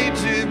made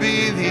to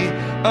be the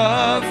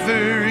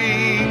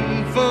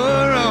offering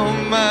for all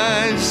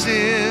my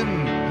sin.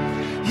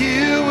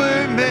 You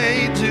were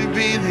made to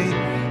be the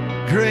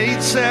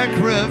great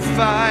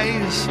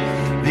sacrifice,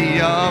 the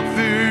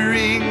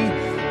offering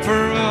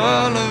for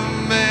all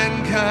of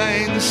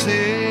mankind's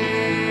sin.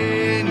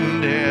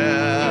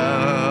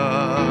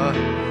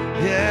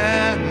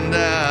 And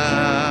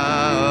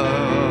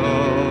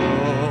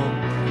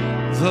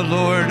the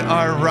Lord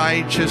our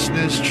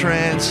righteousness,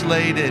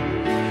 translated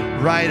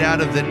right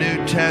out of the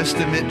New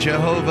Testament,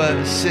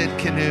 Jehovah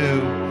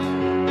Tsidkenu.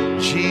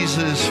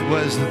 Jesus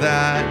was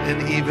that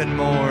and even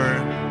more.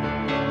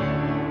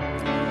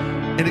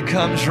 And it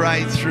comes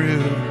right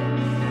through.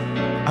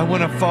 I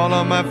want to fall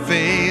on my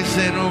face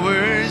and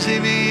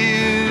worship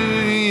you.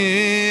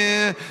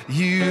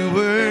 You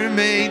were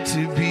made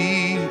to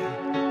be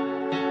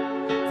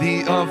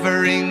the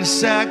offering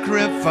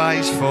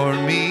sacrifice for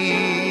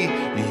me.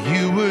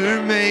 You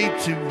were made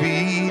to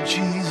be,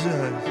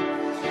 Jesus,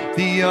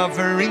 the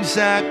offering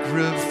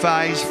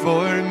sacrifice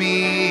for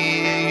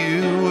me.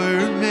 You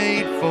were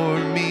made for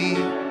me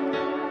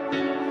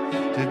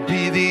to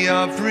be the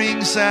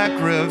offering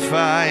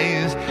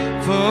sacrifice,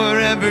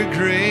 forever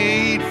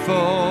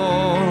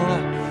grateful.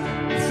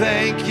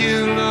 Thank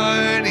you,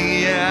 Lord.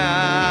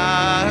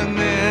 Yeah,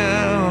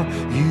 now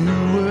you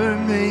were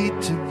made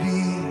to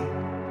be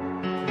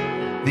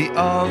the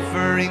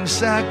offering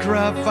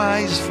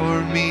sacrifice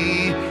for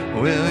me.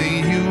 Well,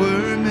 you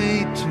were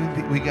made to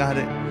be. We got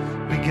it.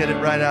 We get it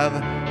right out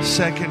of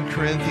 2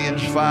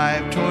 Corinthians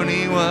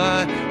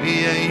 5:21.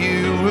 Yeah,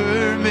 you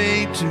were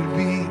made to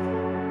be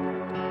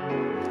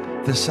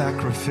the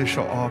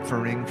sacrificial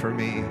offering for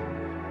me.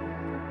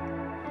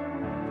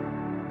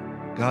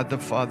 God the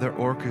Father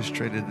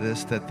orchestrated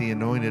this, that the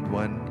Anointed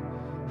One,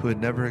 who had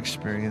never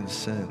experienced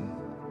sin,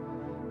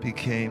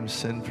 became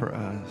sin for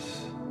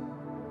us,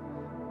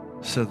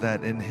 so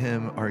that in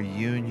him our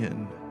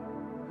union,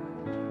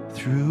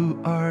 through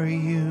our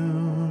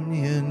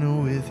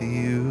union with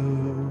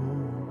you,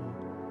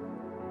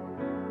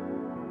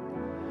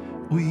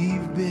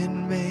 we've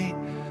been made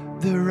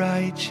the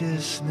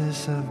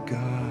righteousness of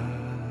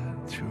God.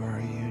 Through our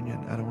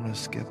union, I don't want to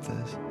skip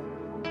this.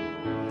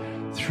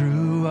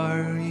 Through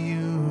our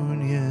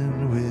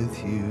union with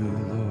you,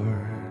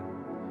 Lord.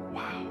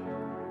 Wow.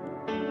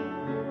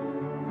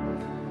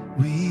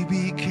 We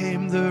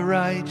became the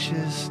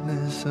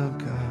righteousness of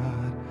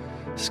God.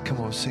 Just come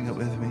on, sing it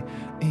with me.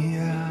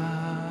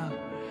 Yeah.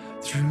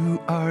 Through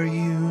our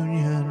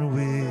union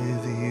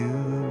with you,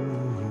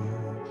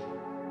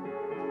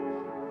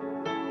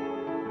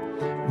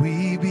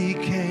 we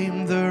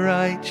became the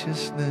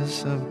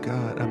righteousness of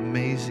God.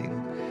 Amazing.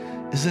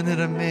 Isn't it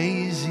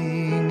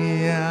amazing?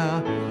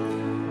 Yeah.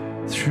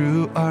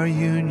 Through our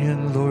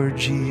union, Lord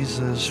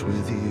Jesus,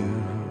 with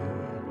you,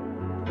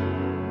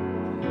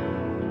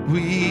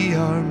 we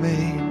are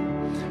made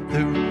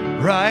the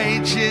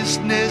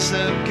righteousness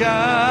of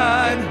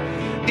God.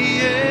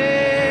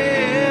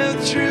 Yeah.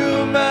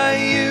 Through my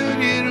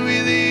union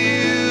with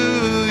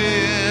you,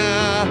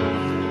 yeah,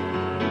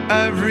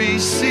 I've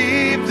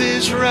received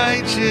this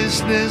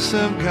righteousness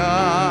of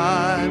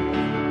God.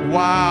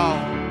 Wow.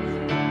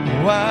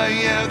 Wow,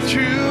 yeah,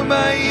 through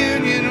my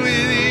union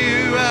with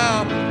you,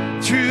 wow,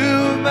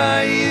 through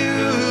my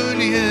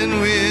union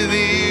with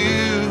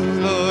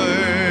you,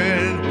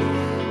 Lord,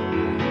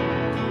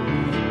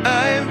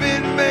 I've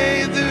been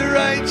made the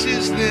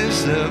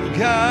righteousness of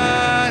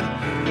God.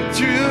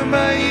 Through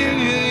my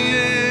union,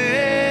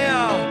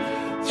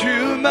 yeah,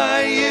 through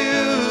my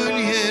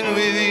union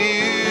with you,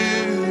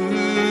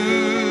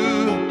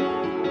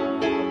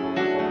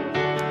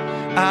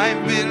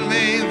 I've been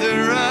made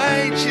the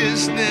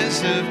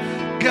righteousness of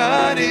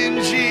God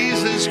in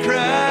Jesus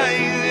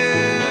Christ,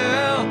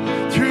 yeah,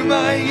 through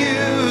my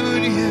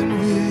union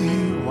with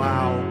you.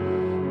 Wow,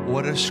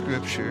 what a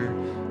scripture.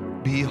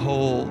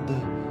 Behold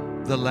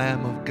the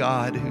Lamb of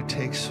God who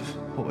takes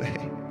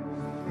away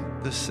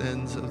the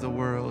sins of the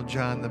world.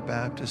 John the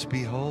Baptist,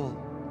 behold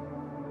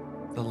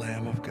the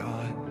Lamb of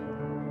God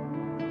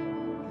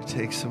who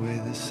takes away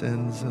the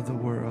sins of the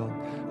world,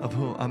 of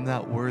whom I'm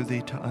not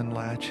worthy to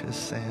unlatch his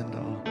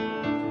sandal.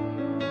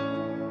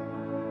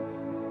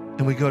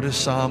 And we go to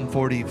Psalm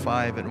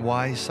 45. And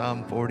why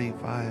Psalm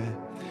 45?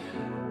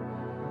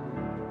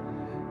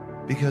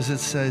 Because it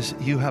says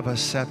you have a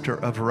scepter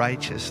of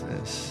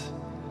righteousness.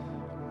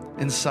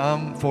 In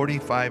Psalm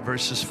 45,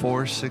 verses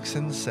 4, 6,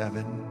 and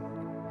 7,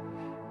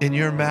 in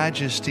your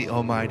majesty,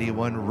 Almighty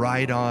One,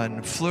 ride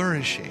on,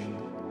 flourishing,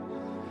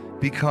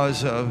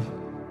 because of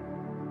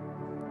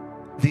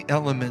the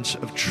elements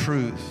of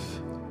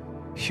truth,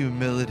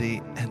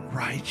 humility, and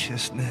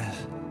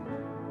righteousness.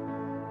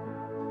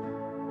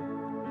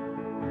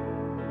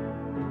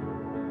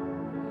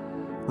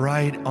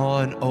 Ride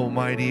on,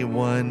 Almighty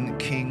One,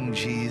 King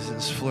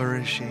Jesus,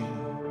 flourishing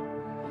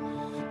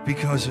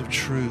because of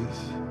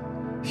truth,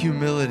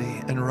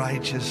 humility and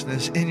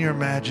righteousness in your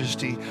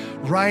majesty,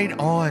 right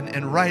on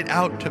and right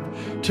out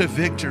to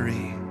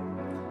victory.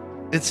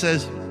 It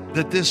says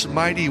that this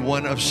mighty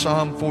one of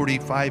Psalm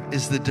 45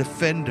 is the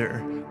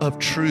defender of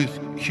truth,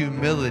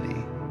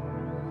 humility,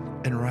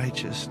 and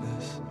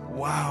righteousness.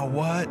 Wow,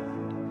 what?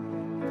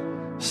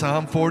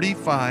 Psalm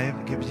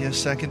 45, give you a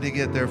second to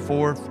get there,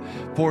 4,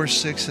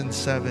 6, and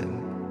 7.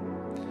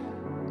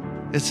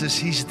 It says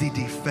he's the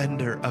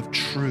defender of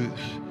truth,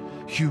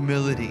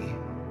 humility,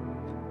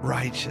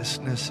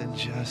 righteousness, and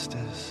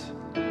justice.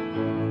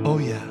 Oh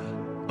yeah,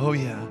 oh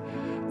yeah.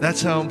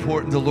 That's how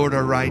important the Lord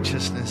our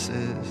righteousness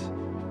is.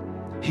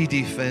 He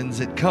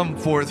defends it. Come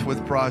forth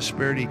with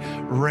prosperity.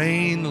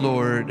 Reign,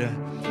 Lord.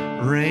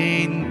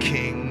 Reign,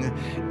 King,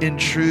 in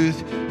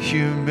truth,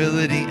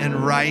 humility,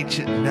 and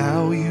righteousness.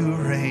 Now you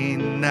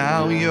reign.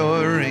 Now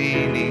you're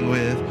reigning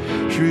with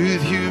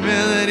truth,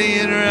 humility,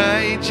 and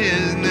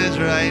righteousness.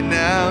 Right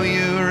now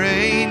you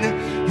reign.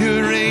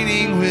 You're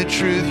reigning with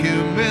truth,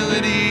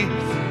 humility,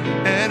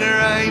 and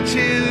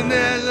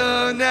righteousness.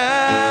 Oh,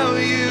 now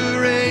you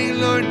reign,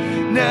 Lord.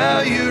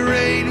 Now you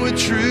reign with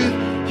truth,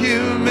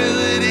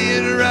 humility,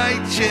 and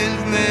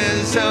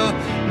righteousness. Oh,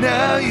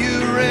 now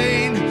you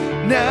reign.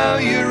 Now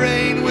you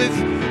reign with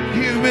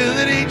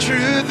humility,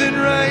 truth, and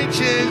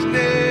righteousness.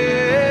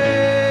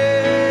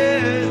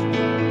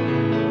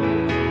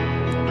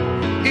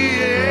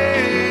 Yeah.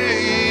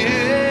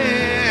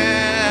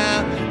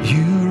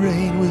 You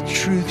reign with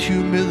truth,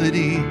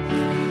 humility,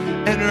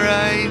 and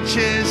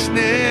righteousness.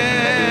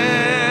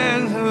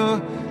 Oh,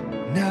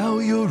 now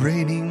you're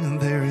reigning,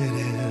 there it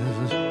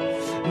is.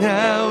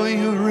 Now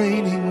you're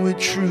reigning with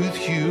truth,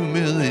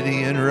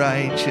 humility, and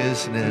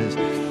righteousness.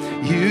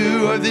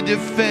 You are the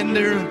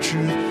defender of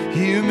truth,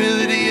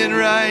 humility, and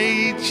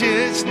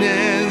righteousness.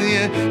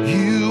 Yeah,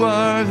 you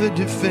are the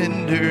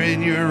defender,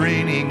 and you're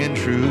reigning in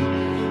truth,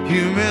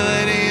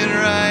 humility, and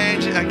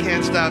righteousness. I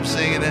can't stop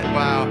singing it.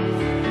 Wow.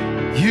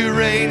 You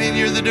reign, and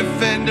you're the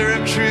defender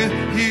of truth,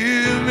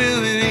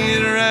 humility,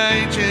 and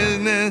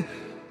righteousness.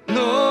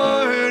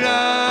 Lord,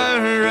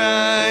 our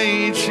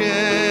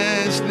righteousness.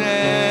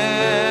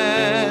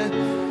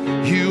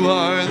 You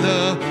are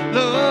the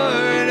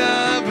Lord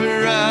of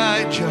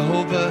right,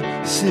 Jehovah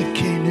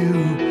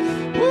Sidkenu.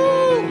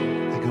 Woo!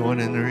 I go on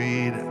and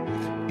read.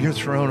 Your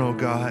throne, O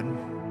God,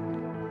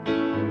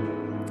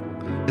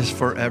 is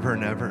forever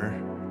and ever.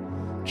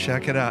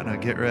 Check it out now.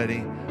 Get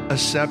ready. A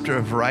scepter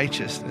of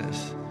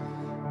righteousness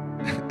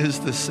is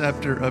the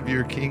scepter of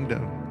your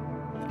kingdom.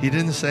 He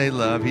didn't say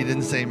love. He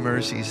didn't say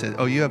mercy. He said,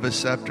 oh, you have a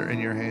scepter in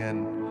your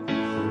hand.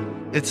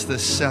 It's the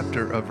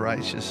scepter of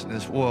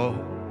righteousness. Whoa.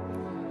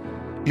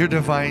 Your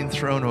divine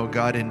throne, O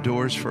God,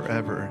 endures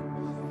forever,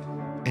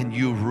 and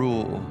you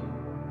rule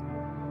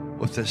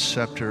with the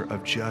scepter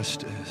of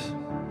justice.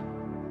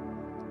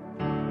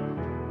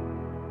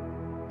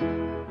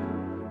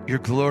 Your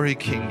glory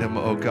kingdom,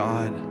 O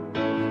God,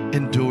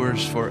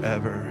 endures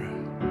forever.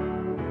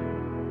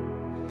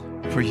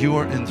 For you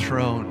are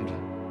enthroned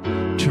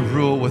to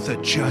rule with a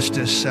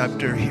justice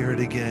scepter. Hear it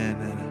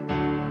again.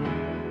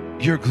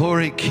 Your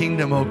glory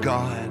kingdom, O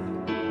God,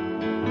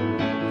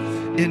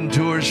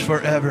 endures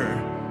forever.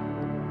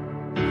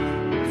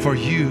 For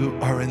you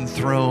are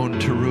enthroned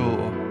to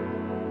rule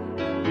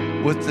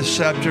with the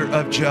scepter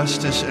of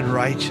justice and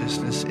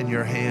righteousness in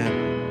your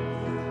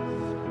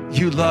hand.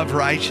 You love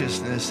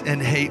righteousness and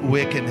hate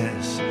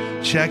wickedness.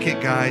 Check it,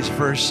 guys,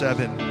 verse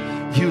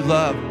 7.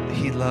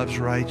 He loves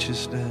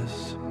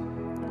righteousness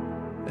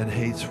and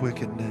hates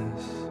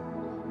wickedness.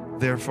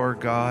 Therefore,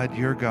 God,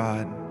 your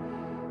God,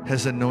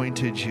 has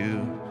anointed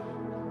you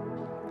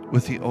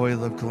with the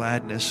oil of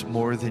gladness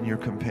more than your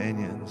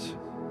companions.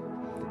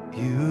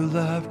 You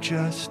love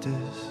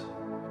justice.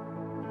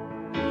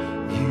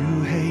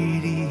 You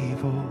hate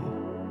evil.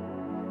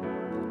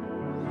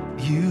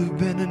 You've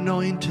been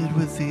anointed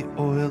with the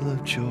oil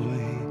of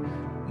joy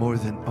more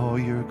than all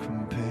your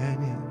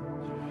companions.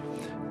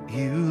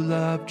 You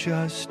love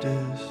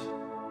justice.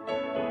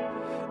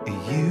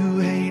 You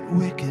hate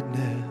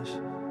wickedness.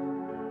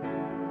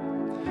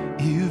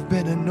 You've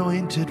been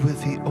anointed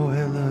with the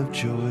oil of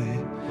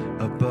joy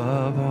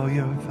above all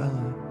your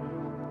fellows.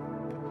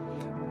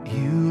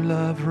 You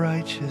love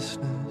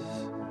righteousness.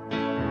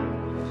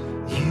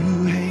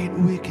 You hate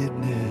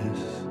wickedness.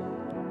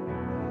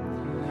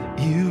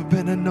 You've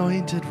been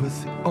anointed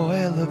with the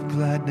oil of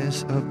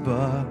gladness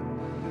above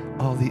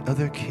all the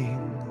other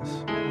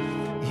kings.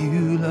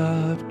 You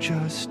love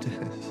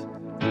justice.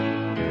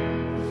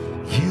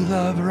 You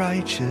love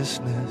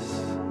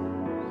righteousness.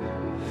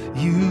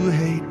 You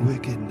hate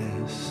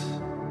wickedness.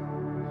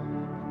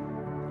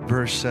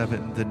 Verse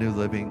 7, the New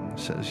Living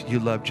says, you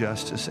love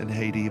justice and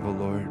hate evil,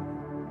 Lord.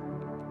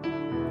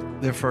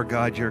 Therefore,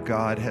 God, your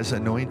God, has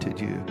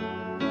anointed you,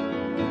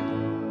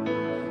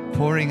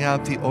 pouring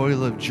out the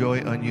oil of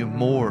joy on you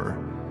more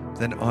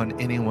than on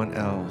anyone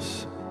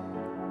else.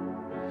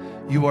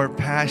 You are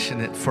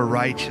passionate for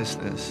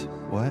righteousness.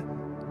 What?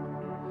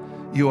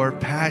 You are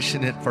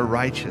passionate for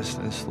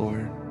righteousness,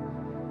 Lord,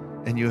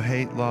 and you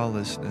hate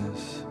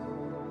lawlessness.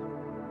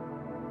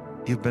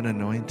 You've been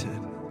anointed.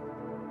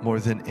 more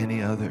than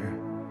any other,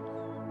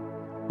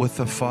 with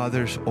the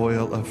Father's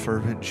oil of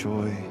fervent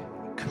joy,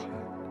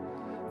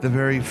 the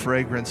very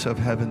fragrance of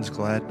heaven's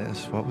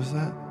gladness. What was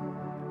that?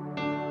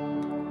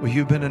 Well,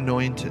 you've been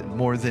anointed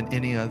more than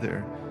any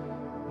other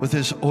with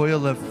his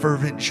oil of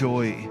fervent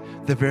joy,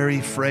 the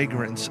very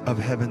fragrance of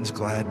heaven's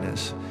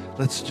gladness.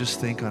 Let's just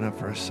think on it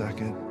for a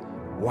second.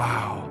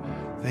 Wow.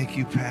 Thank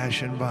you,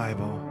 Passion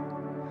Bible.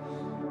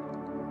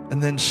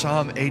 And then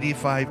Psalm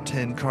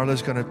 85:10.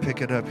 Carla's going to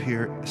pick it up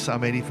here.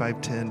 Psalm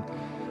 85:10.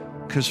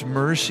 Because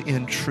mercy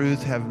and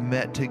truth have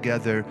met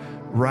together.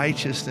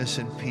 Righteousness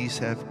and peace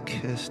have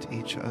kissed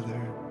each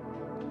other.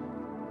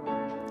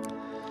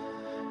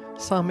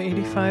 Psalm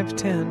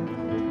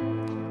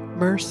 85:10.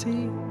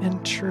 Mercy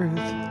and truth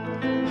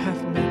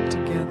have met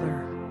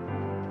together.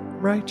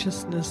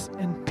 Righteousness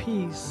and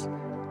peace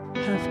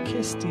have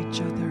kissed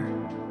each other.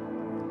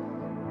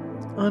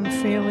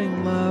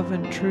 Unfailing love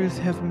and truth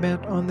have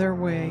met on their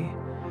way,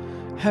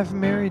 have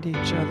married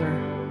each other.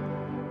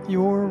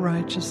 Your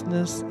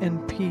righteousness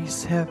and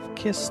peace have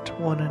kissed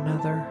one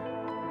another.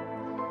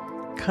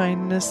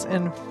 Kindness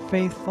and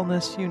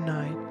faithfulness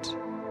unite.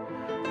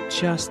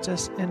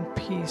 Justice and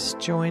peace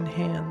join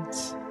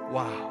hands.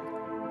 Wow.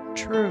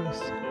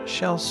 Truth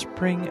shall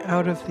spring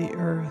out of the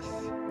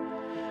earth,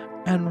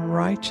 and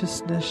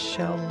righteousness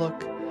shall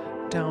look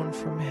down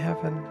from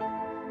heaven.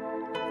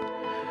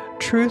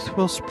 Truth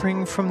will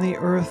spring from the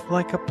earth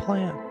like a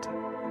plant,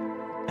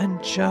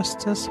 and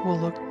justice will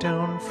look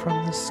down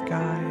from the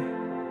sky.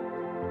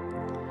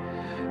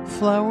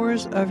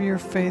 Flowers of your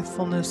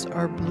faithfulness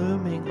are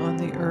blooming on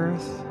the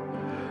earth.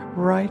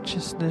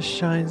 Righteousness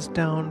shines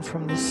down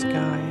from the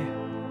sky.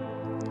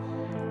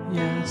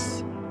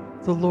 Yes,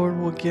 the Lord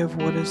will give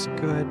what is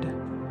good.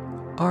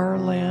 Our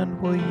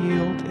land will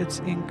yield its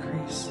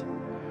increase.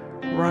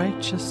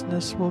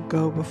 Righteousness will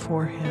go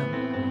before him,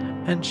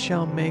 and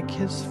shall make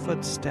his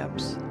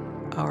footsteps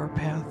our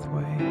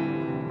pathway.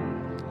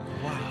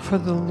 For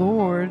the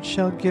Lord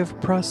shall give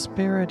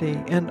prosperity,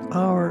 and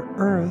our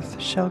earth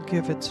shall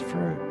give its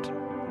fruit.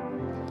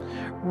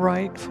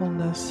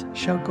 Rightfulness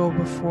shall go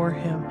before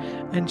him,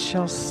 and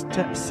shall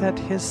set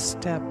his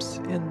steps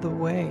in the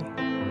way.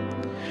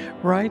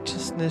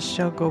 Righteousness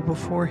shall go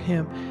before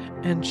him,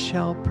 and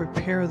shall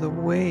prepare the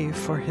way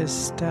for his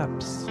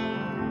steps.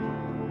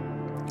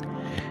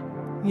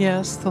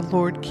 Yes, the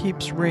Lord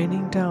keeps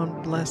raining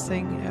down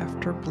blessing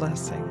after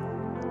blessing,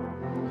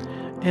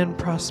 and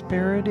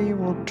prosperity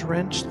will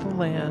drench the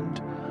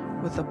land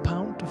with a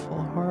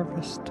bountiful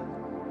harvest.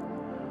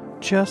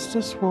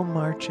 Justice will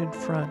march in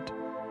front,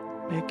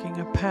 making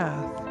a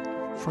path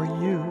for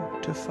you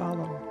to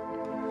follow.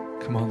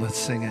 Come on, let's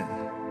sing it.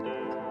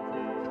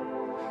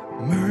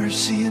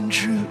 Mercy and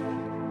truth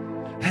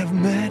have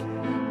met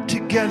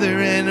together,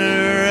 and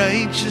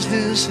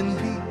righteousness and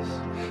peace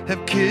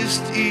have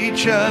kissed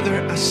each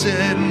other. I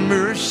said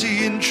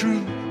mercy and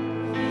truth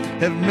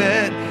have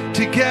met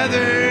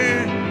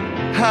together.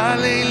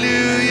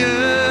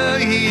 Hallelujah,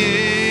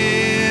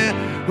 yeah.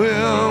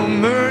 Well,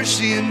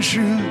 mercy and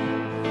truth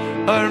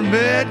are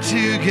met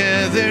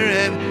together,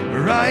 and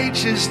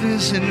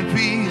righteousness and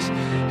peace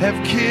have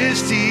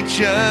kissed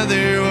each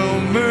other.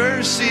 Well,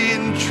 mercy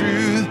and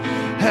truth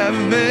have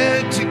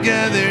met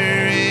together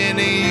in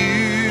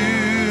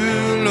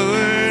you,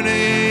 Lord,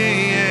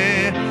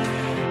 yeah.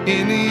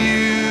 In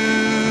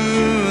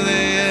you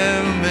they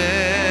have met.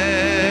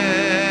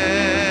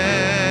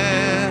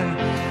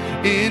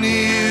 In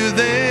you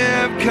they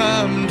have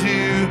come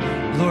to.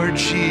 Lord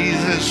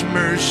Jesus,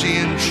 mercy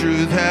and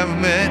truth have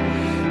met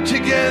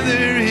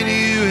together in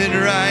you, in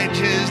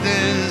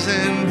righteousness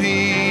and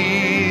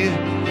peace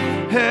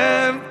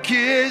have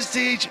kissed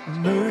each.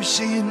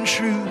 Mercy and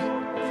truth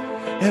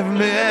have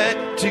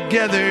met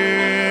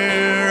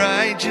together.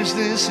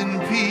 Righteousness and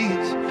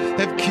peace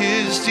have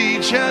kissed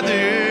each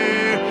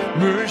other.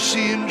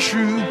 Mercy and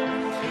truth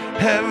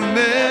have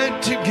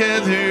met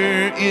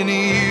together in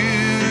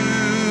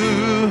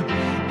you.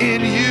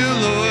 In you,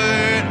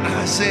 Lord,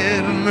 I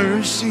said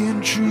mercy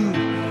and truth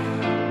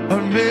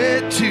are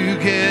met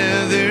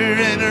together,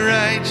 and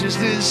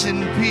righteousness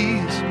and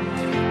peace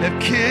have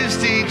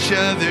kissed each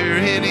other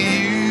in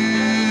you.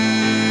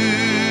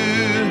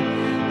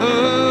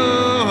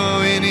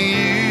 Oh, in you.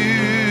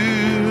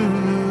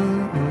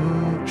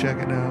 Check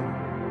it out.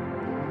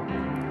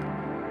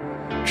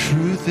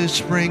 Truth is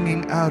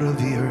springing out of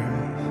the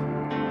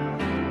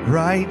earth.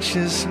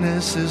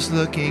 Righteousness is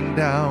looking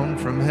down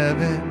from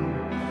heaven.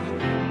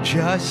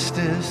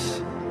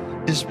 Justice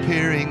is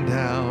peering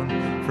down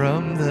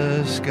from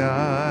the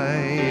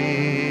sky.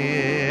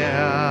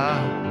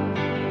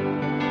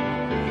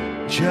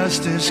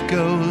 Justice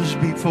goes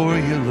before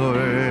you,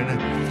 Lord,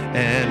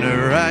 and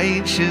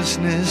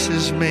righteousness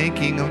is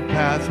making a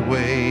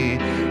pathway.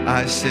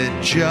 I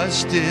said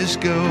justice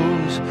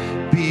goes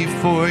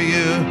before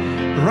you.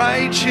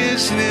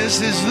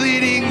 Righteousness is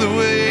leading the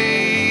way.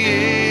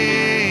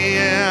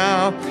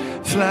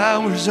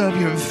 Flowers of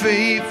your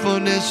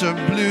faithfulness are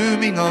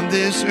blooming on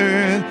this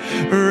earth.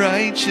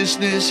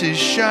 Righteousness is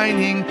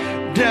shining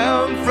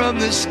down from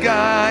the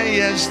sky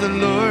as the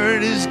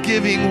Lord is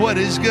giving what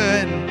is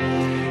good.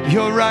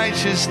 Your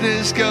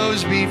righteousness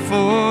goes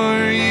before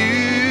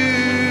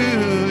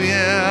you,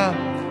 yeah.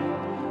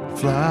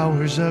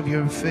 Flowers of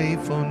your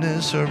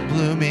faithfulness are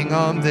blooming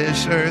on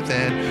this earth,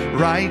 and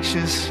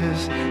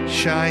righteousness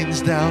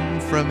shines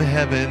down from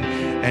heaven,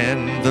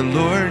 and the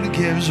Lord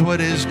gives what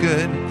is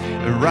good.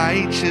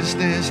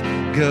 Righteousness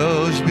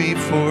goes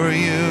before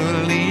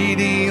you,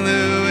 leading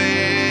the way.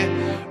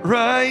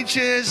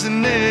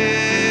 Righteousness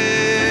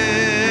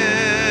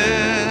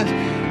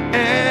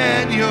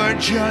and your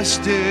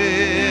justice.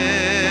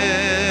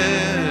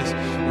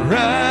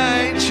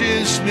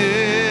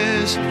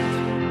 Righteousness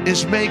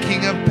is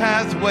making a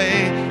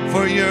pathway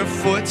for your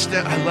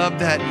footsteps. I love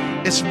that.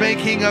 It's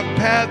making a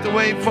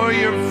pathway for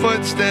your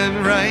footsteps.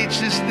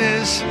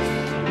 Righteousness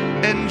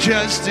and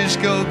justice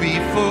go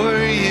before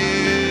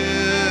you.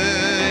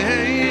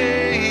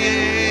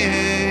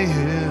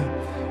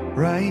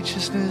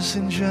 Righteousness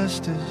and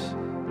justice.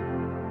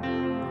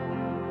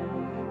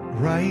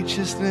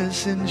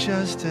 Righteousness and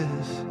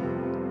justice.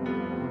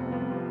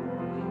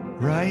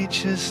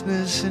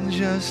 Righteousness and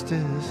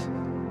justice.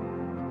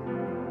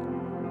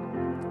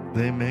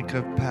 They make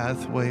a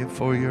pathway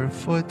for your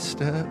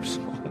footsteps.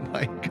 Oh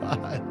my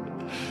God.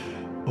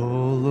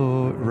 Oh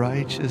Lord,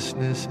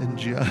 righteousness and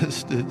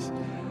justice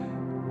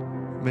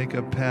make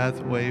a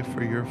pathway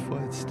for your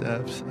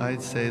footsteps.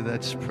 I'd say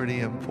that's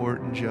pretty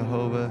important,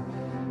 Jehovah.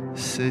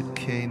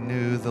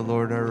 Sidkenu, the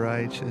Lord our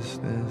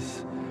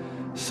righteousness.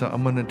 So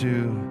I'm going to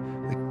do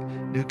the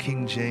New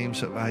King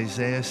James of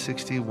Isaiah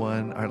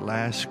 61, our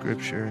last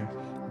scripture.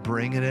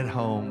 Bringing it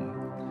home.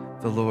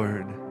 The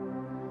Lord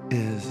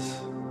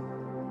is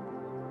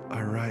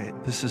all right.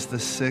 This is the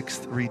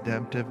 6th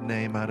redemptive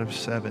name out of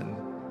 7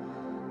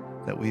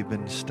 that we've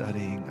been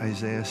studying.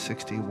 Isaiah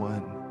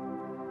 61,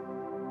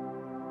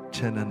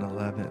 10 and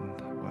 11.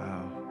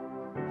 Wow.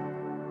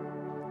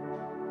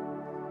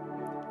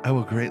 I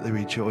will greatly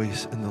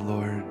rejoice in the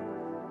Lord.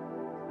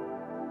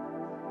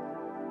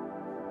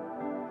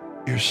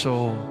 Your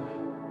soul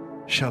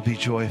shall be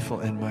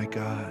joyful in my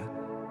God.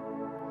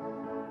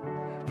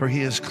 For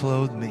he has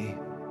clothed me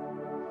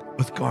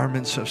with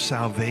garments of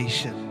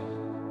salvation,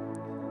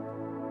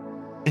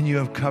 and you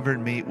have covered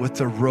me with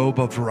the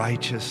robe of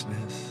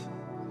righteousness.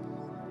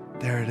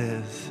 There it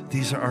is.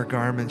 These are our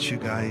garments, you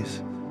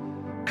guys.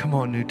 Come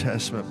on, New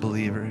Testament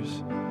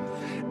believers.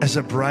 As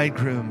a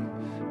bridegroom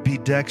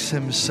bedecks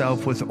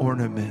himself with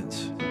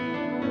ornaments,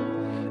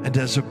 and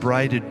as a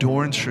bride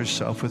adorns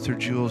herself with her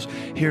jewels,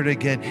 hear it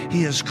again.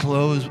 He has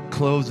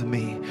clothed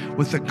me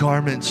with the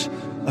garments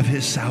of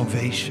his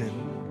salvation.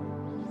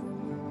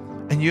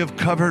 And you have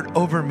covered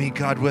over me,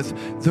 God, with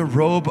the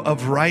robe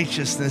of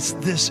righteousness.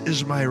 This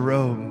is my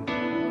robe.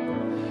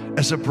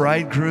 As a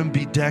bridegroom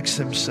bedecks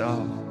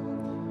himself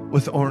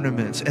with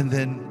ornaments, and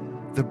then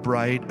the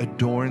bride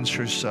adorns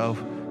herself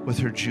with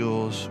her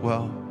jewels.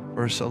 Well,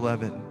 verse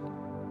 11.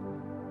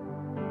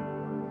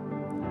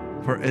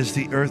 For as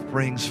the earth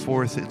brings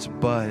forth its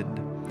bud,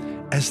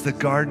 as the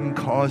garden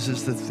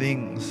causes the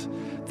things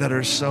that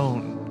are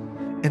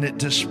sown in it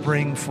to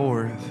spring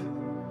forth,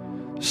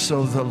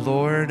 so the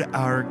Lord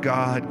our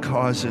God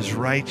causes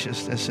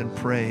righteousness and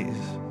praise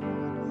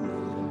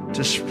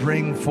to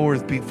spring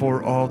forth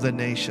before all the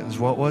nations.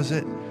 What was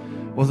it?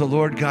 Well, the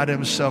Lord God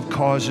himself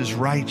causes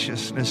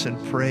righteousness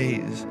and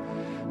praise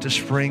to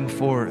spring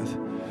forth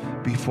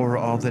before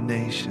all the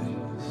nations.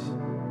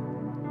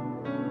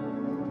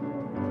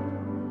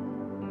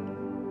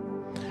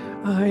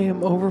 I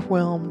am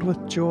overwhelmed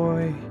with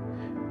joy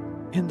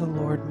in the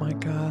Lord my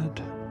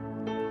God,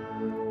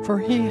 for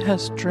he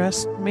has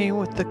dressed me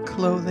with the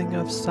clothing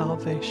of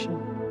salvation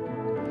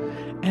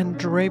and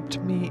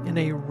draped me in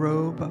a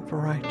robe of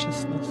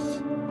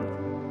righteousness.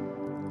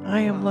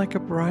 I am like a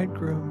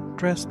bridegroom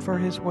dressed for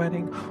his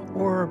wedding,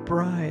 or a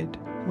bride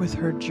with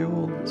her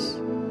jewels.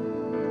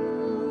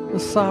 The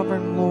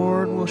sovereign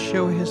Lord will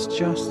show his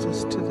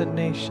justice to the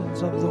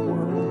nations of the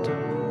world.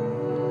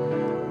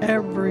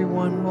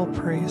 Everyone will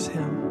praise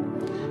him.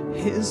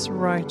 His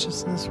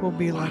righteousness will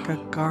be like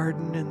a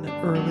garden in the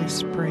early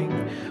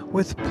spring,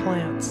 with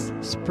plants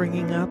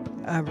springing up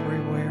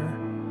everywhere.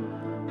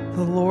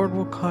 The Lord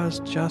will cause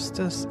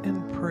justice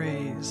and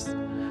praise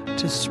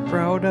to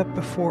sprout up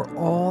before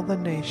all the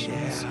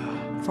nations,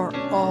 for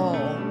all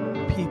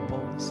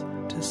peoples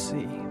to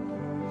see.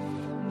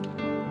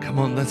 Come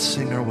on, let's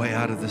sing our way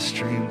out of the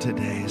stream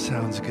today.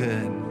 Sounds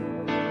good.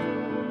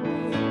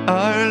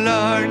 Our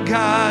Lord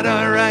God,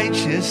 our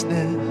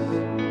righteousness,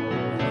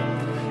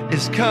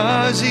 is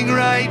causing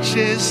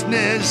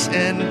righteousness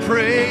and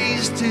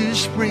praise to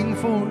spring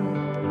forth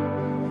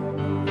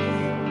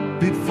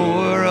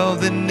before all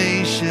the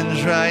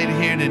nations right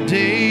here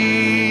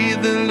today.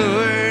 The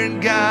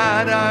Lord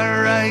God,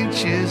 our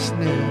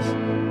righteousness,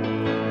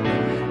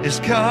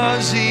 is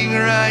causing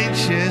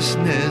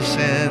righteousness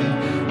and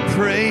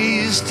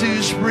praise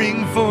to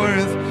spring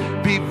forth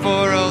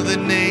before all the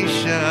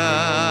nations.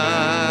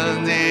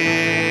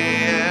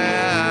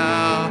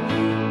 Yeah.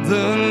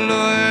 The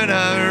Lord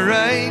our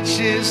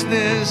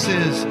righteousness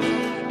is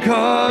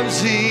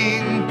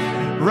causing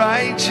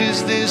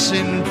righteousness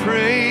and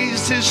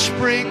praise to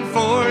spring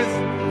forth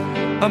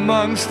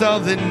amongst all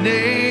the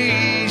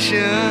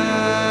nations.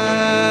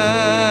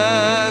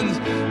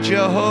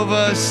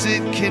 Jehovah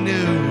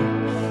Sidkenu,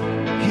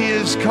 He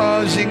is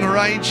causing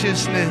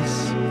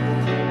righteousness.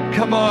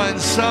 Come on,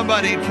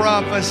 somebody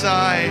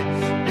prophesy.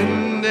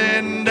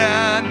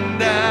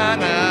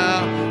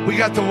 We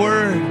got the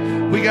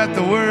word. We got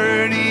the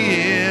word.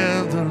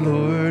 Yeah, the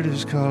Lord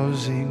is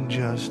causing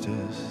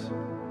justice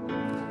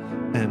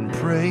and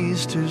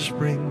praise to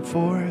spring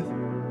forth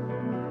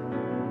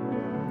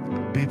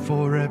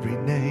before every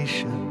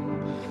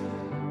nation,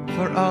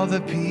 for all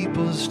the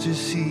peoples to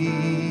see.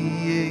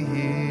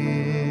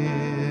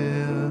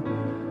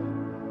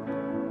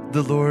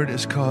 The Lord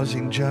is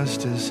causing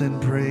justice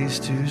and praise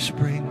to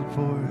spring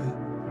forth.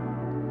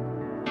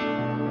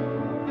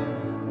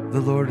 The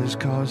Lord is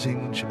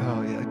causing,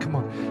 oh yeah, come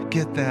on,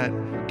 get that.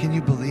 Can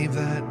you believe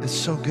that? It's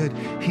so good.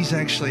 He's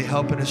actually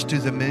helping us do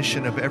the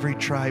mission of every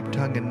tribe,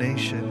 tongue, and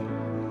nation.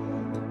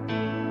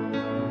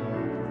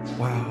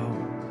 Wow.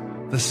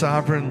 The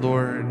sovereign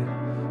Lord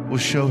will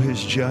show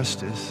His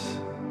justice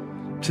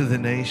to the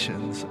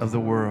nations of the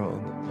world,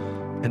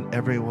 and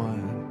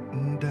everyone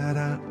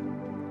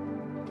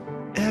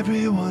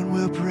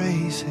will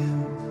praise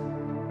Him.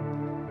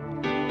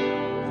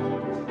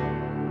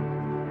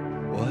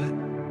 What?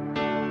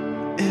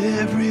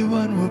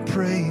 Everyone will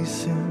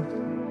praise Him.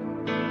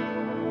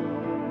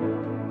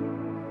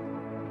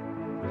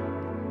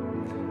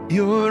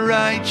 Your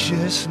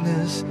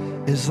righteousness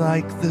is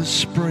like the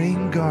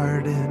spring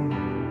garden,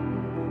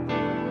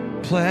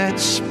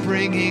 plants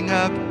springing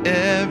up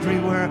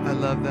everywhere. I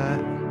love that.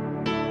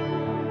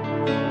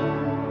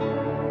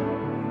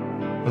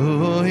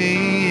 Oh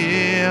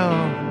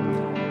yeah.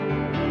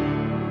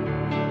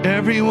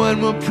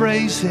 Everyone will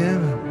praise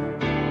Him.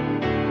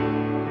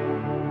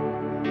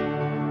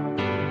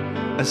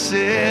 I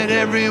said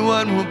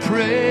everyone will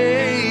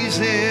praise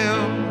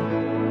Him.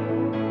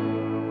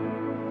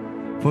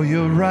 For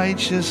your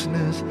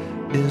righteousness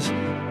is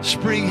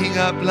springing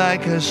up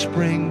like a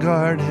spring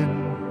garden.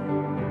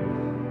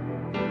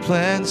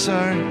 Plants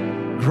are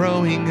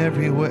growing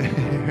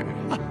everywhere.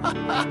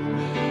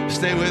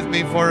 Stay with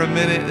me for a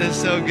minute. It's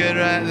so good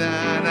right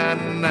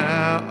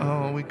now.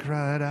 Oh, we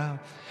cried out.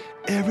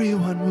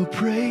 Everyone will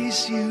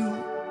praise You.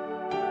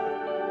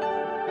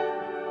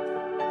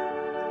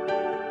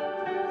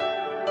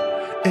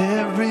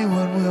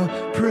 Everyone will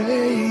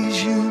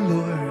praise You,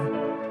 Lord.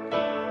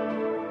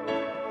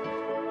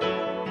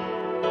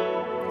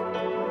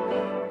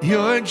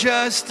 Your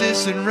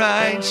justice and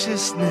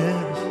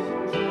righteousness.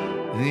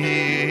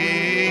 Yeah.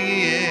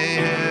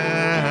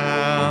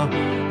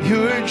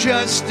 Your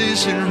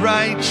justice and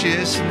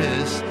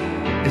righteousness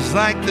is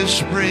like the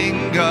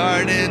spring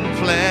garden.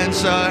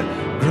 Plants are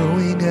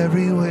growing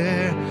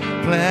everywhere.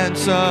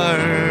 Plants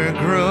are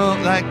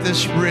growing like the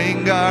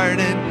spring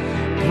garden.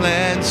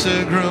 Plants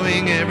are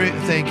growing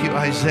thank you,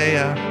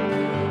 Isaiah.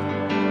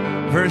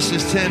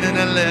 Verses 10 and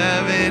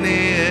 11.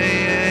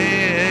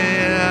 Yeah.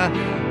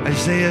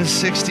 Isaiah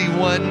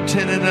 61,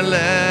 10 and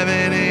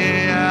 11.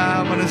 Yeah.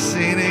 I'm gonna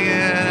sing it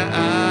again.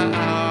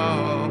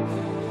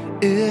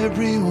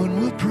 Everyone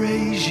will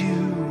praise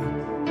You.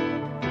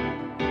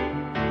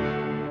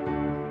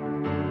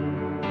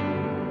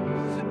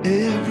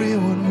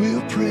 Everyone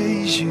will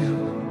praise You.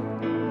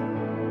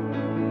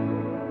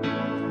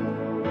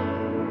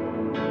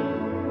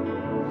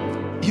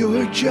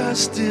 Your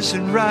justice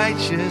and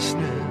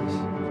righteousness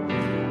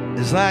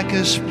is like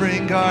a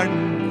spring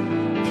garden.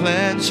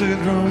 Plants are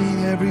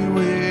growing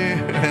everywhere.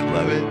 I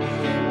love it.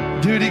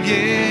 Do it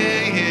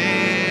again.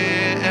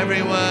 Yeah.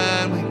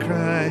 Everyone we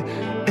cry.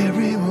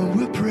 Everyone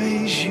will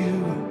praise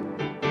You.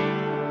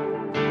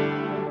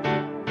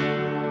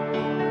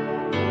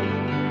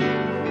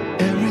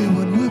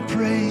 Everyone will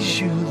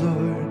praise You,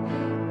 Lord.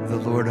 The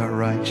Lord our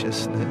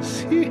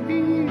righteousness.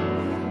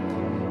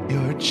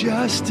 Your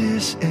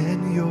justice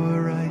and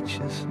Your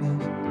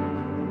righteousness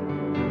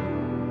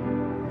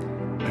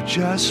are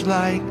just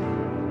like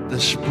the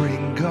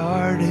spring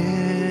garden.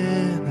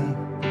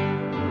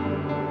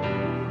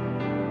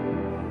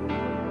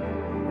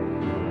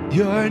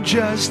 Your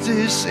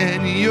justice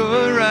and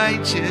Your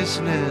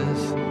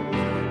righteousness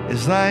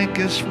is like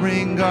a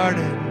spring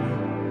garden.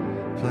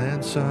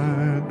 Plants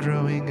are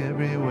growing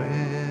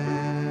everywhere.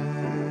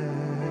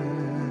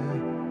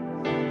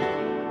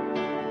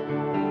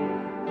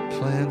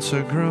 Plants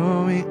are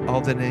growing.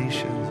 All the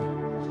nations.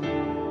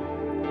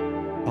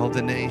 All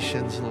the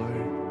nations, Lord.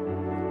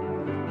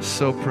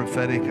 So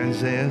prophetic.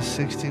 Isaiah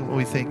 60.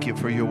 We thank You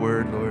for Your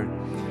word, Lord.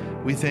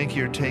 We thank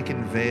You're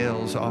taking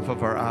veils off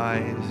of our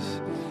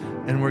eyes,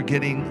 and we're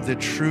getting the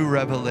true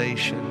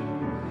revelation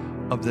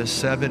of the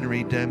 7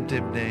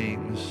 redemptive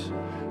names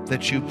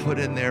that You put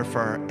in there for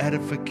our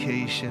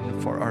edification,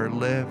 for our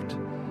lift,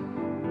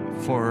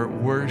 for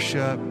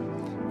worship,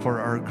 for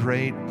our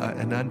great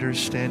an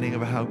understanding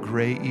of how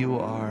great You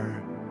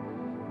are.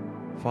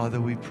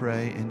 Father, we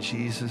pray in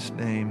Jesus'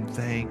 name,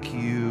 thank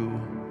You.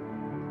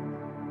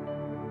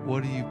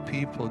 What are you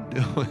people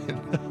doing?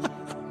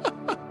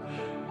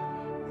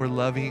 We're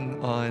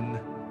loving on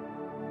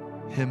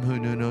him who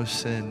knew no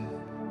sin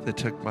that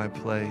took my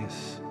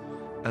place.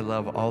 I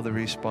love all the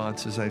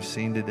responses I've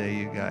seen today,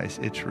 you guys.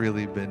 It's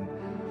really been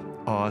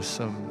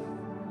awesome,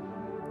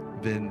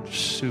 been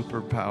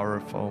super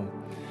powerful.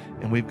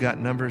 And we've got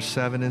number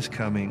 7 is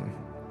coming.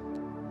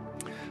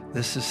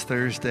 This is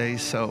Thursday,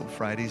 so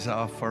Friday's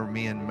off for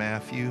me and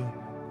Matthew.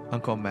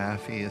 Uncle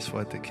Matthew is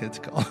what the kids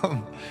call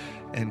him,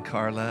 and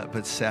Carla.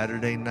 But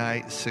Saturday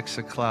night, 6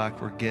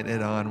 o'clock, we're getting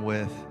it on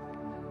with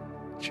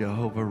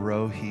Jehovah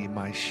Rohi,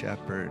 my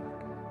shepherd.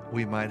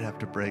 We might have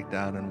to break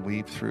down and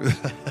weep through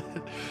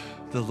that.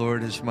 The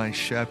Lord is my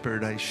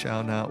shepherd, I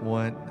shall not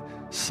want.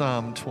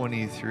 Psalm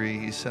 23,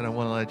 he said, I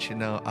want to let you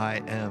know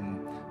I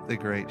am the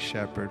great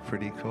shepherd.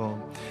 Pretty cool.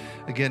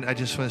 Again, I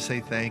just want to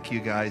say thank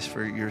you guys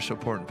for your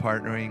support and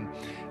partnering.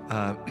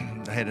 I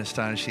had an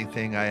astonishing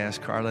thing. I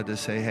asked Carla to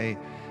say, hey,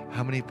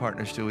 how many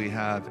partners do we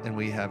have? And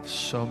we have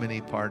so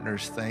many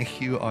partners. Thank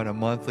you on a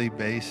monthly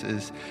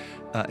basis.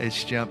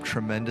 It's jumped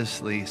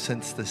tremendously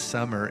since the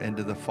summer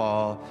into the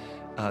fall.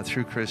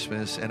 Through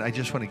Christmas, and I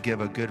just want to give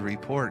a good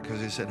report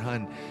because I said,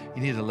 hun,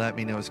 you need to let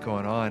me know what's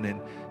going on, and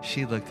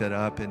she looked it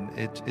up, and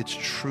it's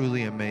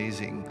truly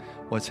amazing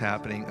what's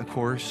happening. Of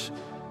course,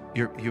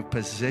 you've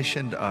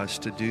positioned us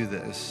to do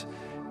this.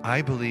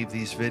 I believe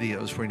these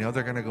videos, we know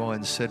they're going to go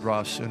on Sid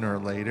Roth sooner or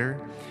later,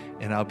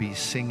 and I'll be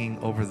singing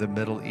over the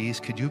Middle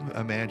East. Could you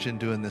imagine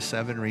doing the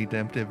 7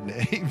 redemptive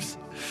names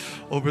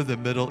over the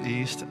Middle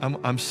East?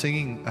 I'm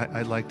singing,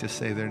 I like to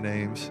say their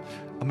names.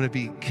 I'm going to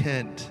be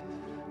Kent,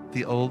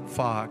 the old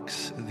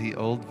fox, the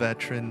old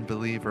veteran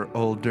believer.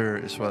 Older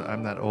is what,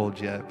 I'm not old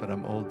yet, but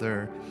I'm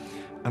older.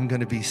 I'm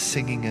going to be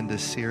singing into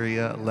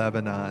Syria,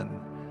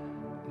 Lebanon,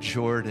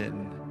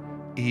 Jordan,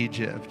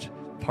 Egypt,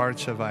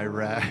 parts of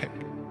Iraq,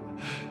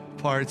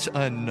 parts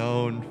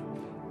unknown.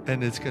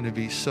 And it's going to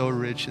be so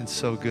rich and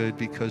so good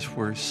because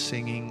we're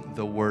singing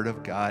the Word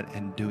of God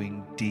and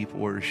doing deep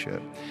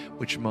worship,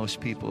 which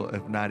most people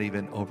have not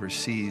even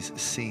overseas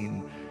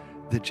seen.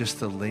 Just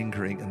the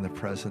lingering in the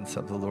presence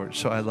of the Lord.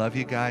 So I love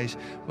you guys.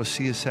 We'll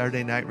see you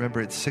Saturday night. Remember,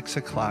 it's 6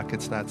 o'clock.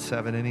 It's not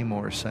 7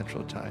 anymore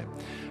Central Time.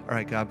 All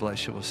right, God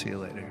bless you. We'll see you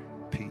later.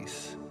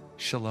 Peace.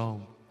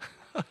 Shalom.